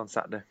toes on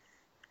Saturday.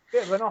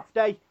 Bit of an off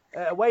day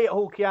away at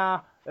Hull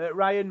KR.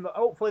 Ryan,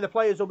 hopefully the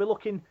players will be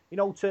looking,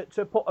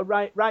 to put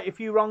right a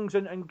few wrongs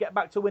and get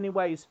back to winning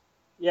ways.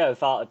 Yeah,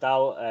 without a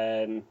doubt.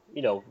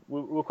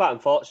 We were quite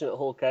unfortunate at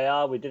Hull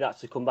KR. We did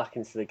actually come back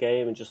into the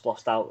game and just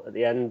lost out at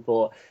the end.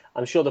 But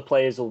I'm sure the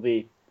players will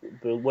be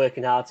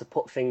working hard to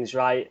put things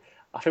right.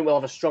 I think we'll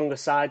have a stronger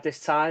side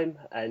this time,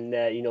 and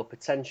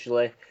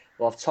potentially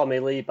we'll have Tommy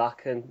Lee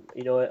back and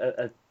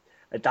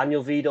a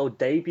Daniel Vido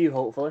debut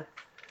hopefully.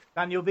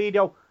 Daniel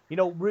Vido,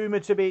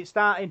 rumoured to be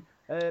starting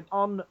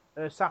on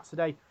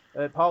Saturday.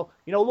 Paul,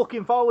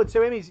 looking forward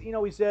to him.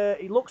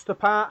 He looks the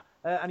part,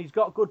 and he's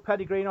got good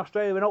pedigree in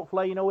Australia, and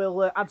hopefully,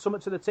 he'll add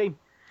something to the team.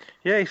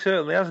 Yeah, he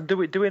certainly has. And do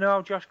we know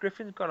how Josh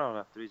Griffin's gone on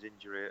after his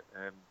injury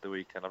at the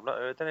weekend? I've not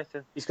heard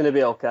anything. He's going to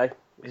be okay.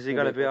 Is he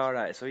going to be all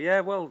right? So yeah,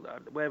 well,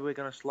 where we're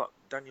going to slot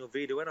Daniel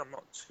Vido in, I'm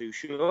not too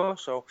sure.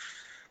 So,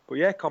 but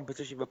yeah,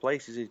 competition for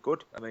places is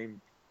good. I mean,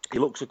 he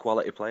looks a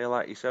quality player,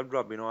 like you said,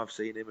 Rob. I've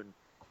seen him and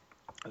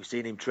we've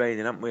seen him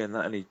training, haven't we? And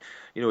that, and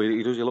he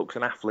looks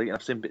an athlete. And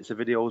I've seen bits of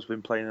videos of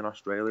him playing in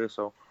Australia.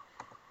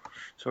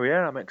 So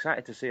yeah, I'm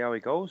excited to see how he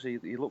goes. He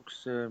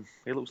looks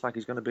like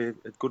he's going to be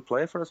a good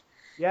player for us.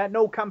 Yeah,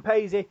 no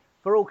Campese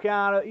for Hull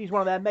KR. He's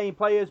one of their main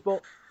players,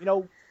 but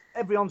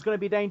everyone's going to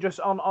be dangerous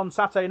on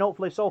Saturday, and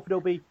hopefully Salford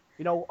will be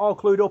all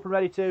clued up and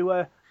ready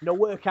to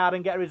work hard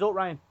and get a result,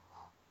 Ryan.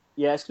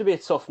 Yeah, it's going to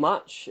be a tough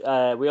match.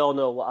 We all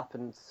know what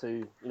happened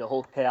to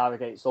Hull KR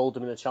against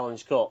Oldham in the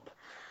Challenge Cup,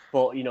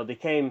 but they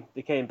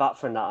came back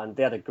from that and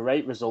they had a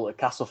great result at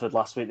Castleford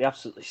last week. They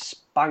absolutely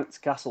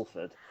spanked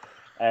Castleford.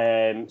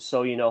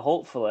 So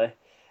hopefully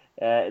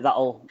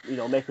that'll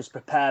make us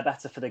prepare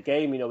better for the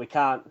game. We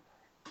can't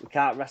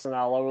rest on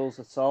our laurels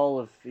at all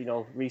of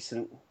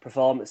recent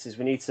performances.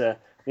 We need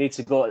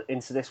to go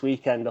into this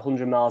weekend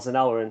 100 miles an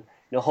hour, and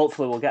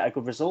hopefully we'll get a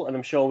good result, and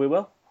I'm sure we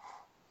will.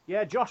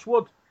 Yeah, Josh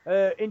Wood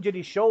injured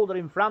his shoulder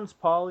in France,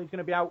 Paul. He's going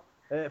to be out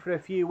for a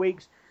few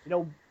weeks.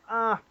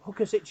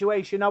 Hooker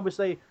situation.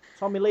 Obviously,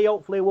 Tommy Lee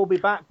hopefully will be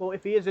back, but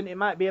if he isn't, it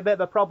might be a bit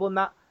of a problem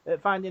that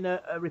finding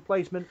a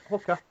replacement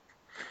hooker.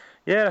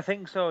 Yeah, I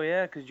think so,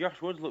 yeah, because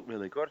Josh Wood's looked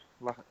really good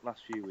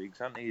last few weeks,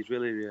 hasn't he? He's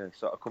really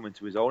sort of coming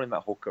to his own in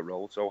that hooker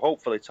role. So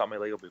hopefully Tommy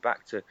Lee will be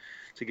back to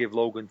give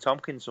Logan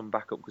Tompkins some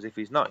backup, because if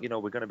he's not,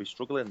 we're going to be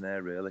struggling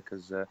there, really,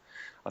 because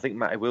I think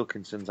Matty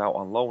Wilkinson's out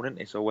on loan, isn't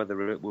he? So whether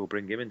we'll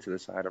bring him into the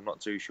side, I'm not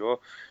too sure.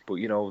 But,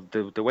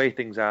 the way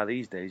things are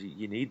these days,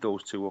 you need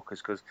those two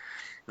hookers, because,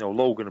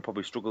 Logan will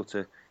probably struggle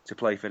to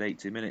play for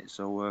 80 minutes.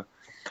 So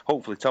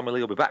hopefully Tommy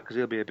Lee will be back, because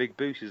he'll be a big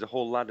boost. He's a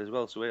whole lad as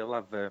well, so he'll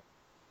have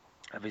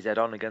his head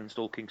on against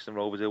Hull Kingston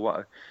Rovers. He'll want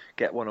to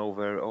get one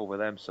over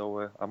them.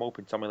 So I'm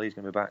hoping Tommy Lee's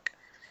going to be back.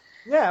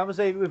 Yeah,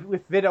 obviously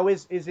with Vido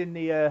is in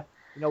the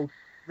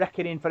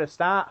reckoning for a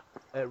start,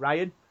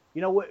 Ryan.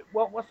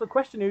 What's the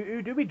question?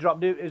 Who do we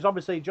drop? Is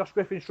obviously Josh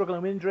Griffin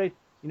struggling with injury?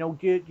 Do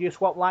you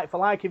swap like for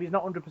like if he's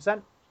not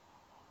 100%?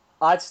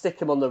 I'd stick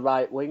him on the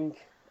right wing.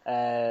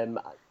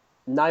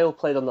 Niall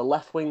played on the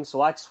left wing,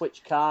 so I'd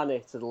switch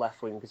Carney to the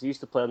left wing because he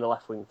used to play on the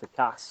left wing for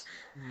Cass.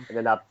 And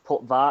then I'd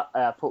put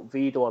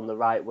Vido on the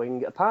right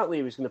wing. Apparently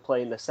he was going to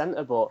play in the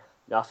centre, but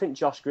I think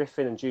Josh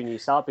Griffin and Junior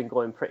Sal have been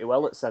going pretty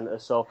well at centre,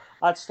 so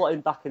I'd slot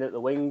him back in at the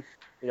wing.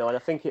 And I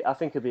think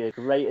it'd be a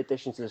great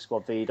addition to the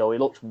squad. Vido, he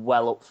looks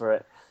well up for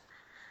it.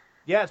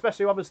 Yeah,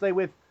 especially obviously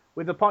with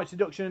the points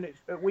deduction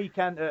at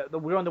weekend.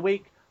 We're on the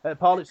week,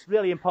 Paul. It's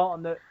really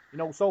important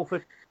that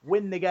Salford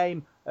win the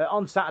game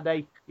on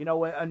Saturday,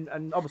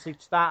 and obviously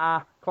start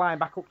our climb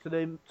back up to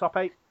the top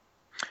 8.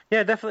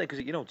 Yeah, definitely,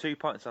 because 2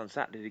 points on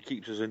Saturday, it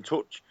keeps us in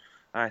touch,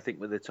 I think,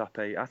 with the top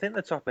 8. I think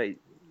the top 8,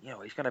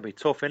 it's going to be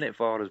tough, innit,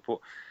 for us, but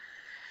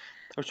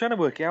I was trying to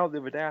work it out the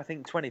other day. I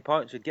think 20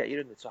 points would get you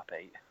in the top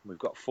 8. We've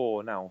got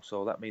 4 now,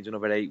 so that means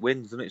another 8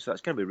 wins, doesn't it? So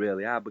that's going to be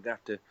really hard. We're going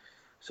to have to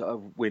sort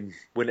of win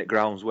at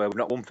grounds where we've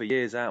not won for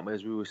years, aren't we,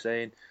 as we were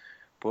saying.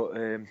 But,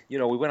 we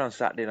win on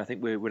Saturday, and I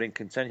think we're in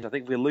contention. I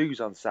think if we lose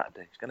on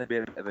Saturday, it's going to be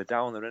a bit of a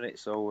downer, isn't it?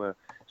 So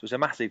it's a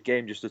massive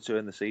game just to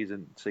turn the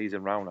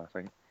season round, I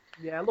think.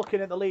 Yeah, looking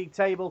at the league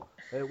table,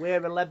 we're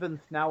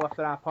 11th now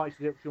after our points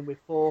deduction with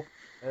 4.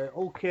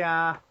 Hull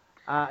KR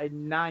are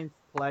in 9th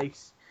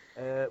place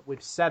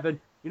with 7.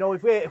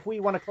 If we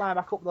want to climb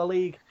back up the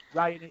league,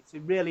 right, it's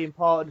really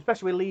important,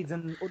 especially with Leeds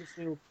and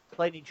Huddersfield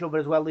playing each other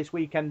as well this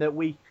weekend, that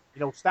we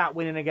start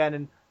winning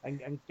again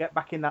and get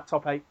back in that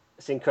top 8.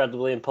 It's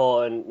incredibly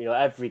important.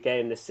 Every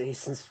game this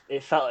season,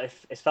 it felt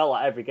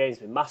like every game's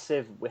been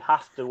massive. We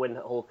have to win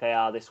at Hull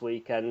KR this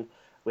weekend.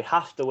 We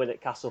have to win at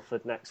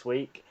Castleford next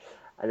week,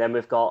 and then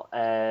we've got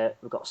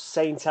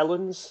St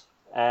Helens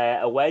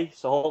away.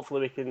 So hopefully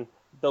we can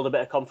build a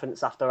bit of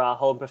confidence after our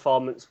home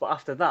performance. But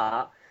after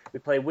that, we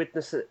play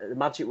Widnes at the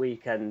Magic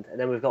weekend, and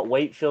then we've got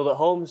Wakefield at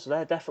home. So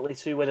they're definitely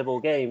 2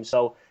 winnable games.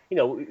 So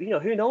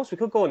who knows? We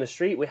could go on the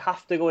street. We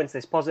have to go into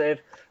this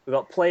positive. We've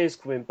got players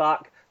coming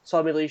back.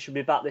 Tommy Lee should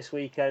be back this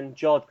weekend.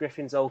 George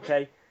Griffin's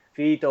okay.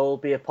 Vido will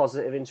be a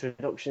positive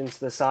introduction to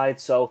the side.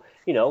 So,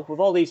 with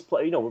all these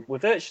players, we're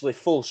virtually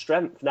full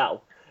strength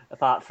now,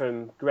 apart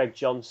from Greg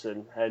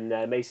Johnson and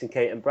Mason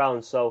Caton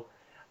Brown. So,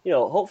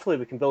 hopefully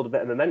we can build a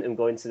bit of momentum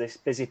going into this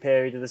busy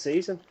period of the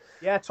season.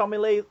 Yeah, Tommy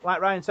Lee,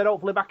 like Ryan said,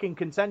 hopefully back in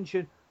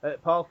contention,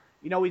 Paul.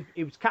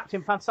 He was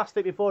captain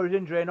fantastic before his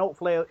injury, and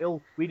hopefully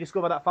he'll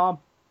rediscover that form.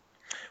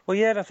 Well,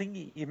 yeah, I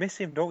think you miss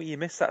him, don't you? You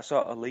miss that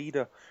sort of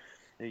leader.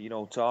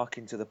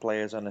 Talking to the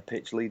players on the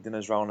pitch, leading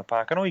us round the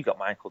park. I know you got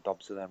Michael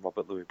Dobson and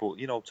Robert Louis,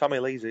 but Tommy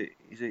Lee's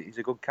he's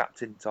a good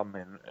captain, Tommy.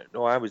 And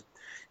I was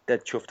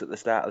dead chuffed at the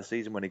start of the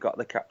season when he got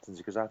the captaincy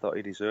because I thought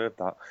he deserved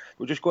that.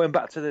 But just going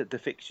back to the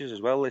fixtures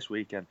as well this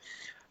weekend,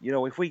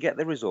 if we get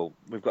the result,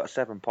 we've got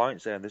 7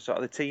 points there, and the sort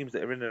of the teams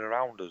that are in and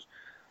around us,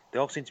 they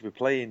all seem to be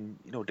playing,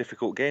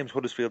 difficult games.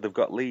 Huddersfield, they've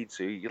got Leeds,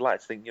 so you'd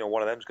like to think,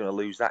 one of them's going to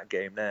lose that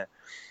game there.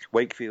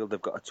 Wakefield,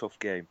 they've got a tough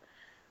game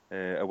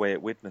away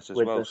at Widnes as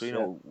well.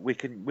 So we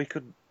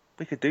could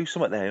do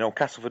something there.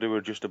 Castleford, who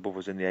are just above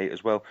us in the 8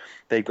 as well,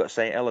 they've got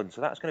St Helens,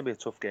 so that's going to be a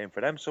tough game for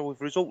them. So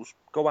if results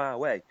go our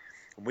way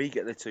and we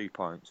get the 2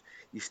 points,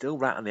 you're still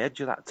right on the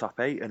edge of that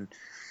top 8. And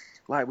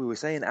like we were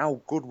saying,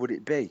 how good would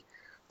it be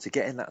to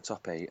get in that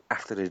top 8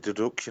 after the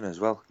deduction as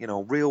well?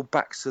 Real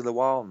backs to the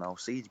wall now,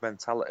 siege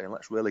mentality, and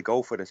let's really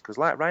go for this. Because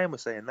like Ryan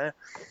was saying there,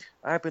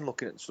 I've been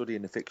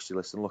studying the fixture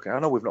list and looking. I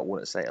know we've not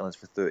won at St Helens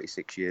for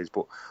 36 years,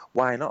 but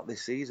why not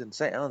this season?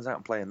 St Helens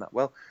aren't playing that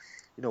well.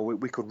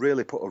 We could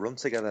really put a run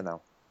together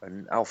now.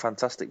 And how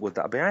fantastic would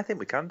that be? I think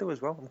we can do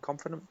as well. I'm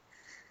confident.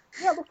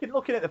 Yeah,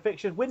 looking at the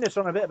fixtures, Widnes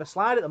are on a bit of a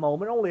slide at the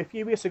moment. Only a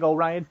few weeks ago,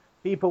 Ryan,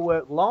 people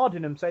were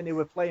lauding them, saying they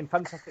were playing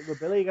fantastic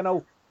rugby league. I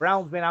know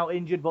Brown's been out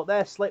injured, but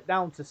they're slipped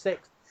down to 6th.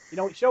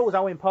 It shows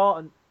how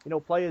important,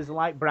 players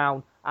like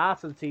Brown are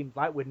to the teams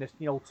like Widnes,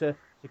 to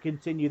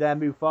continue their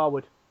move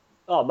forward.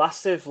 Oh,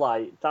 massive!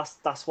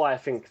 That's why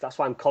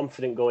I'm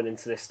confident going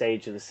into this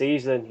stage of the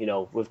season.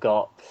 We've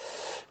got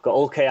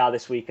OKR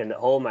this weekend at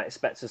home. I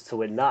expect us to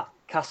win that.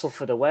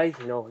 Castleford away.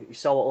 You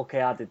saw what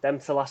OKR did them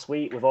to last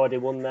week. We've already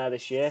won there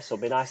this year, so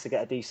it'll be nice to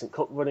get a decent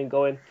cup running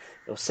going.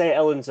 St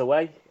Helens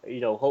away.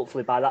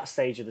 Hopefully by that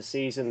stage of the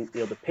season,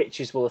 the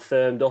pitches will have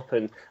firmed up,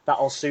 and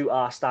that'll suit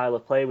our style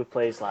of play with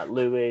players like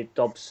Louis,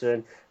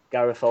 Dobson,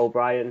 Gareth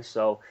O'Brien.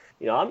 So.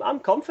 I'm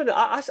confident.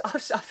 I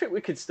think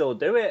we could still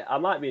do it. I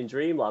might be in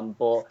dreamland,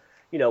 but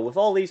with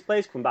all these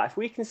players coming back, if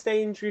we can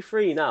stay injury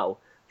free now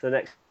for the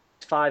next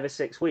 5 or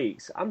 6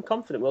 weeks, I'm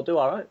confident we'll do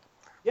all right.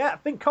 Yeah, I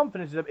think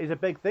confidence is a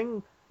big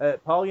thing,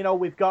 Paul.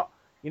 We've got,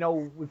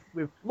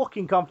 we're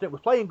looking confident. We're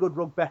playing good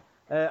rugby.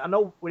 I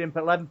know we're in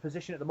 11th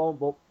position at the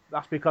moment, but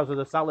that's because of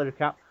the salary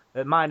cap,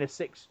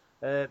 -6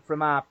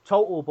 from our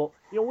total. But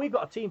we've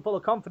got a team full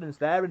of confidence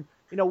there, and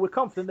we're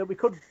confident that we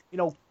could,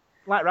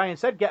 like Ryan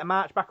said, get a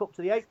march back up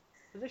to the 8th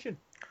position.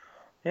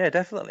 Yeah,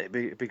 definitely.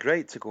 It'd be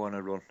great to go on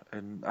a run,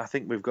 and I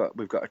think we've got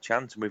a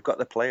chance, and we've got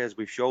the players.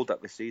 We've showed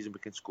that this season we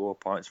can score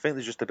points. I think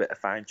there's just a bit of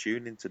fine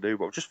tuning to do.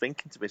 But I'm just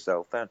thinking to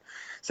myself, then,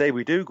 say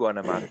we do go on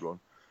a mad run,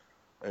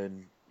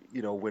 and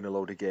win a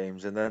load of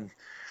games, and then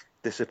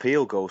this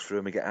appeal goes through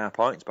and we get our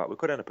points back, we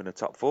could end up in the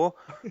top 4.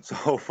 So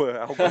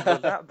how good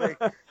would that be?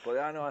 But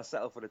I know I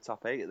settle for the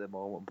top 8 at the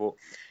moment. But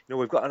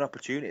we've got an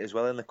opportunity as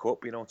well in the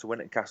cup, to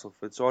win at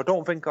Castleford. So I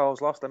don't think I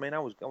was lost. I mean, I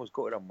was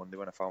gutted on Monday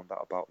when I found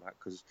out about that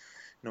because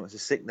it's a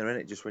sickener,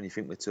 isn't it? Just when you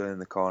think we're turning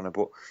the corner.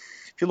 But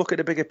if you look at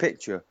the bigger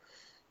picture,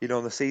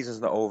 the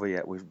season's not over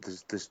yet.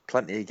 There's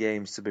plenty of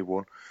games to be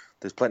won.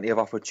 There's plenty of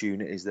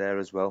opportunities there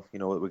as well, that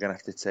we're going to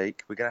have to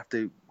take. We're going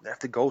to have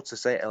to go to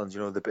St Helens,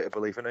 the bit of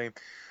belief.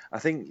 I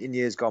think in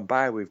years gone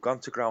by, we've gone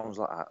to grounds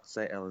like that,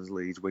 St Helens,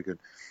 Leeds, Wigan,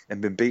 and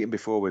been beaten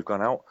before we've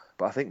gone out.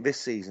 But I think this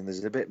season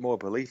there's a bit more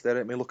belief there.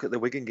 I mean, look at the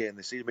Wigan game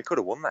this season. We could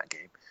have won that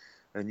game.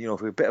 And, if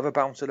we're a bit of a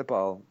bounce of the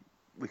ball,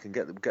 we can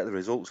get the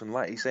results. And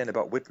like you're saying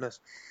about Widnes,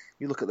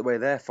 you look at the way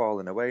they're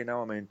falling away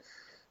now. I mean,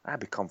 I'd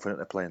be confident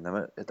of playing them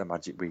at the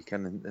Magic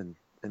weekend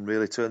and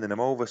really turning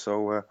them over.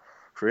 So,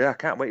 I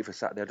can't wait for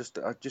Saturday.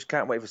 I just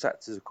can't wait for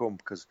Saturday to come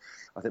because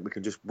I think we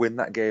can just win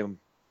that game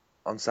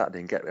on Saturday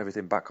and get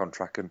everything back on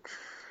track and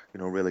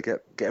really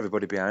get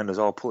everybody behind us,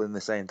 all pulling in the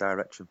same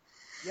direction.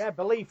 Yeah,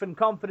 belief and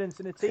confidence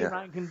in a team,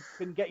 right,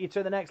 can get you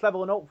to the next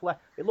level, and hopefully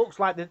it looks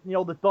like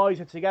the boys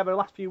are together. The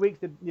last few weeks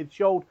they've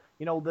showed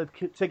they're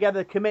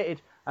together,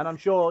 committed, and I'm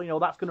sure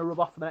that's going to rub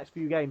off for the next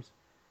few games.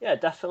 Yeah,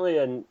 definitely.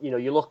 And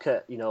you look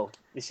at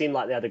they seem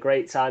like they had a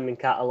great time in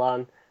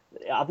Catalan.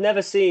 I've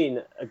never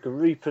seen a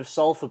group of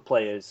Salford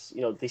players.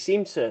 They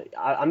seem to.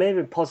 I'm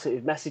hearing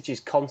positive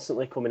messages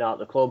constantly coming out of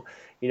the club.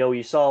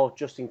 You saw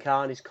Justin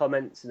Carney's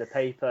comments in the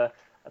paper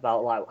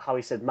about how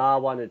he said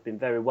Marwan had been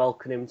very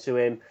welcoming to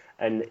him,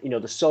 and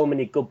there's so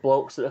many good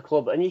blokes at the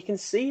club, and you can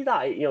see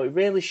that it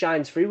really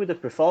shines through with the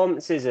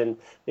performances, and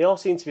they all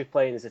seem to be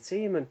playing as a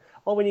team. And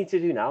all we need to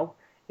do now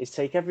is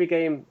take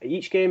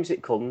each game as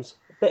it comes,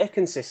 a bit of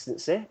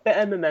consistency, a bit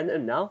of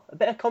momentum now, a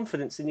bit of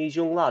confidence in these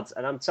young lads,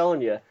 and I'm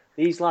telling you,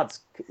 these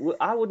lads,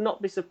 I would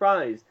not be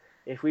surprised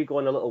if we go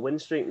on a little win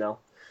streak now.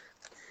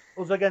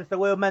 Us against the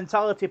world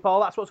mentality,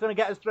 Paul. That's what's going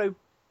to get us through.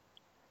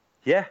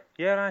 Yeah,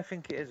 I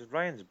think it is.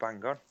 Ryan's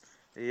bang on.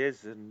 He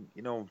is, and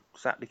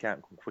Saturday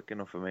can't come quick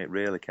enough for me. It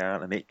really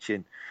can't. I'm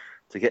itching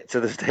to get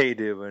to the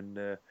stadium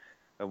and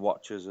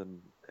watch us,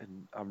 and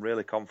I'm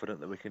really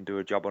confident that we can do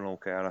a job on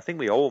OKR. And I think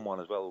we owe them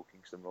one as well,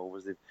 Kingston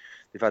Rovers.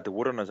 They've had the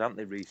wood on us, haven't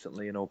they,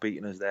 recently?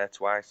 Beating us there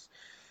twice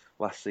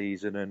last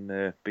season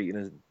and beating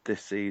us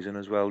this season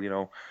as well.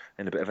 In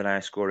a bit of an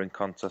high-scoring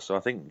contest. So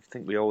I think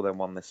we owe them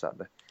one this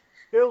Saturday.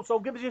 Cool. So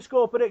give us your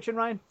score prediction,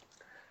 Ryan.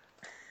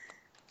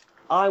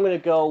 I'm going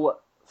to go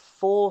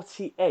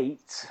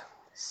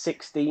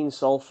 48-16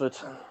 Salford.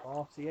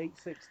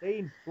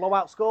 48-16.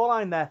 Blowout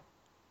scoreline there.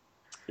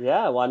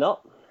 Yeah, why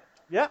not?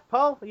 Yeah,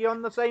 Paul, are you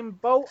on the same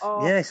boat?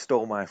 Or... Yeah, he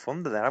stole my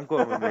thunder there. I'm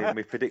going with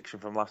my prediction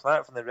from last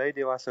night from the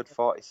radio. I said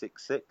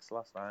 46-6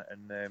 last night,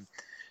 and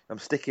I'm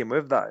sticking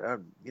with that.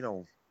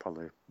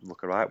 Probably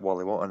look alright,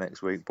 Wally, won't I,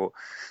 next week? But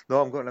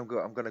no, I'm going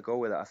to go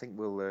with it. I think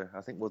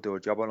we'll do a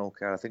job on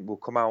OKR. I think we'll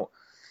come out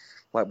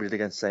like we did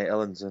against St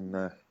Helens,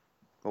 and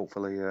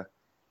hopefully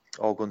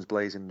all guns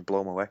blazing and blow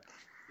them away.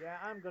 Yeah,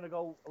 I'm going to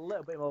go a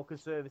little bit more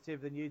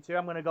conservative than you two.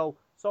 I'm going to go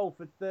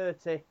Salford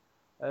 30,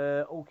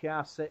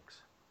 OKR 6.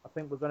 I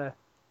think we're going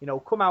to,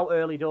 come out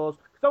early doors.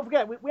 Because don't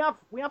forget,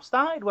 we have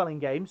started well in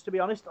games, to be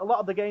honest. A lot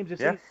of the games this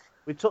season,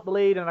 we took the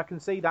lead, and I can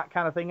see that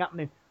kind of thing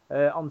happening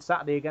on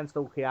Saturday against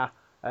OKR.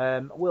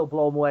 We'll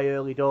blow them away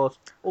early doors.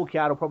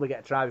 OKR will probably get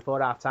a try before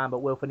half-time, but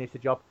we'll finish the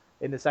job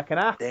in the second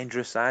half.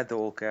 Dangerous side,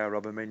 though, OKR,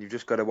 Rob. I mean, you've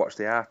just got to watch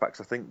the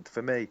halfbacks. I think,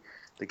 for me,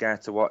 the guy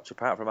to watch,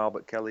 apart from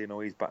Albert Kelly,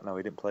 he's back now,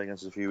 he didn't play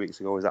against us a few weeks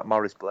ago, is that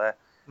Maurice Blair.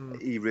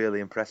 He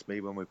really impressed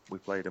me when we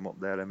played him up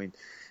there. I mean,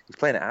 he's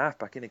playing at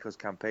half-back, isn't he, because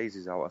Campese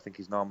is out. I think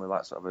he's normally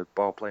like sort of a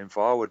ball-playing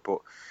forward, but,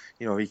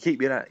 you keep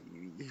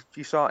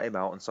you sort him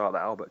out and sort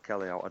that Albert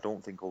Kelly out, I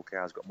don't think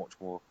OKR's got much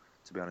more,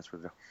 to be honest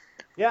with you.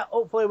 Yeah,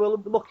 hopefully we're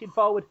looking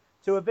forward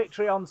to a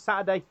victory on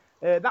Saturday.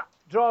 That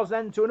draws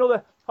then to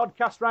another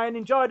podcast. Ryan,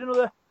 enjoyed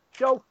another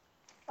show?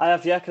 I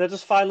have, yeah. Can I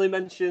just finally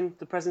mention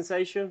the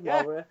presentation?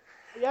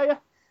 Yeah.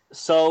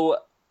 So,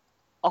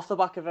 off the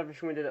back of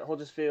everything we did at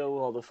Huddersfield,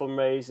 all the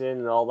fundraising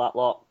and all that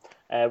lot,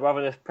 we're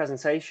having a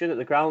presentation at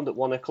the ground at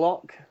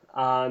 1:00,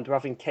 and we're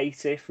having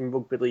Katie from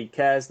Rugby League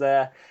Cares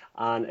there,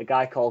 and a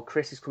guy called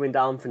Chris is coming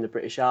down from the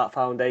British Art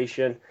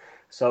Foundation.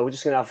 So we're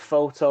just going to have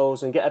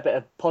photos and get a bit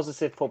of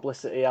positive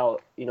publicity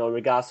out, in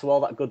regards to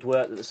all that good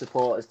work that the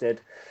supporters did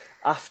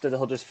after the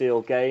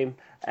Huddersfield game.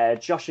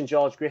 Josh and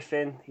George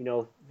Griffin,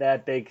 they're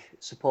big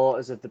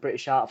supporters of the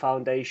British Art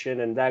Foundation,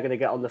 and they're going to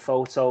get on the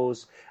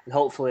photos. And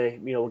hopefully,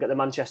 we'll get the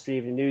Manchester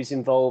Evening News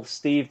involved.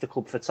 Steve, the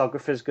club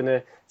photographer, is going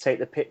to take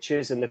the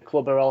pictures, and the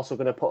club are also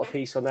going to put a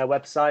piece on their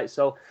website.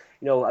 So,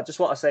 I just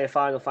want to say a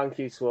final thank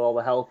you to all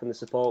the help and the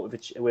support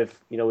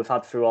we've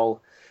had through all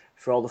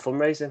the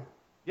fundraising.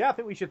 Yeah, I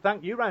think we should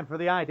thank you, Ryan, for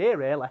the idea,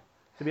 really,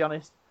 to be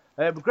honest.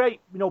 Great,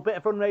 bit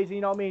of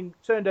fundraising,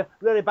 turned a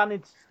really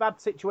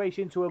bad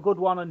situation into a good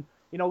one, and,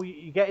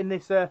 you're getting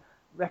this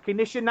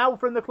recognition now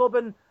from the club,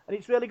 and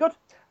it's really good.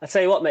 I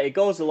tell you what, mate, it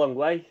goes a long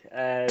way.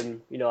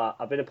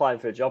 I've been applying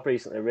for a job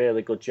recently, a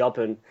really good job,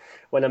 and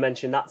when I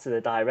mentioned that to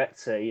the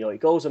director, it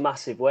goes a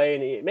massive way,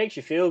 and it makes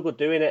you feel good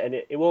doing it, and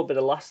it won't be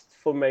the last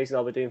fundraising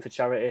I'll be doing for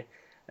charity.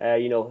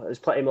 There's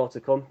plenty more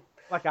to come.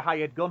 Like a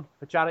hired gun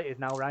for charities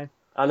now, Ryan.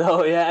 I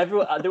know, yeah.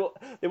 Everyone,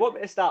 they want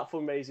me to start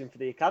fundraising for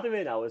the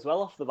academy now as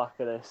well off the back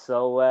of this.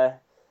 So,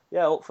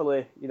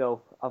 hopefully,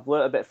 I've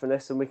learnt a bit from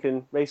this, and we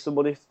can raise some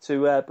money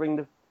to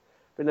bring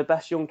the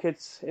best young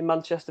kids in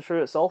Manchester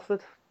through at Salford.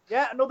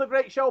 Yeah, another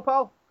great show,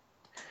 Paul.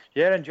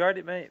 Yeah, enjoyed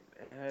it, mate.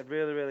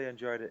 Really, really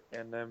enjoyed it,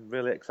 and I'm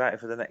really excited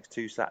for the next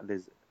 2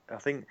 Saturdays. I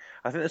think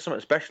there's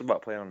something special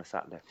about playing on a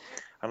Saturday.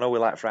 I know we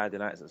like Friday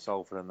nights at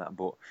Salford and that,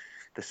 but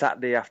the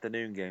Saturday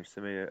afternoon games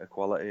to me are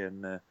quality,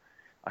 and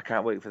I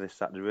can't wait for this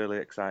Saturday. Really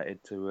excited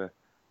to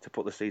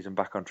put the season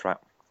back on track.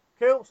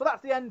 Cool. So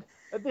that's the end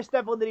of this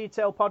Devil in the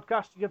Detail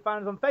podcast. You can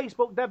find us on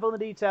Facebook, Devil in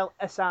the Detail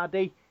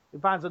SRD. You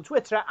can find us on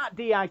Twitter at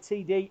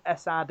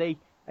DITDSRD.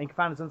 And you can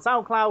find us on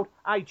SoundCloud,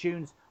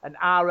 iTunes, and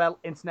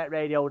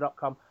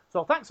RLInternetRadio.com.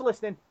 So thanks for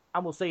listening,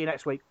 and we'll see you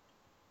next week.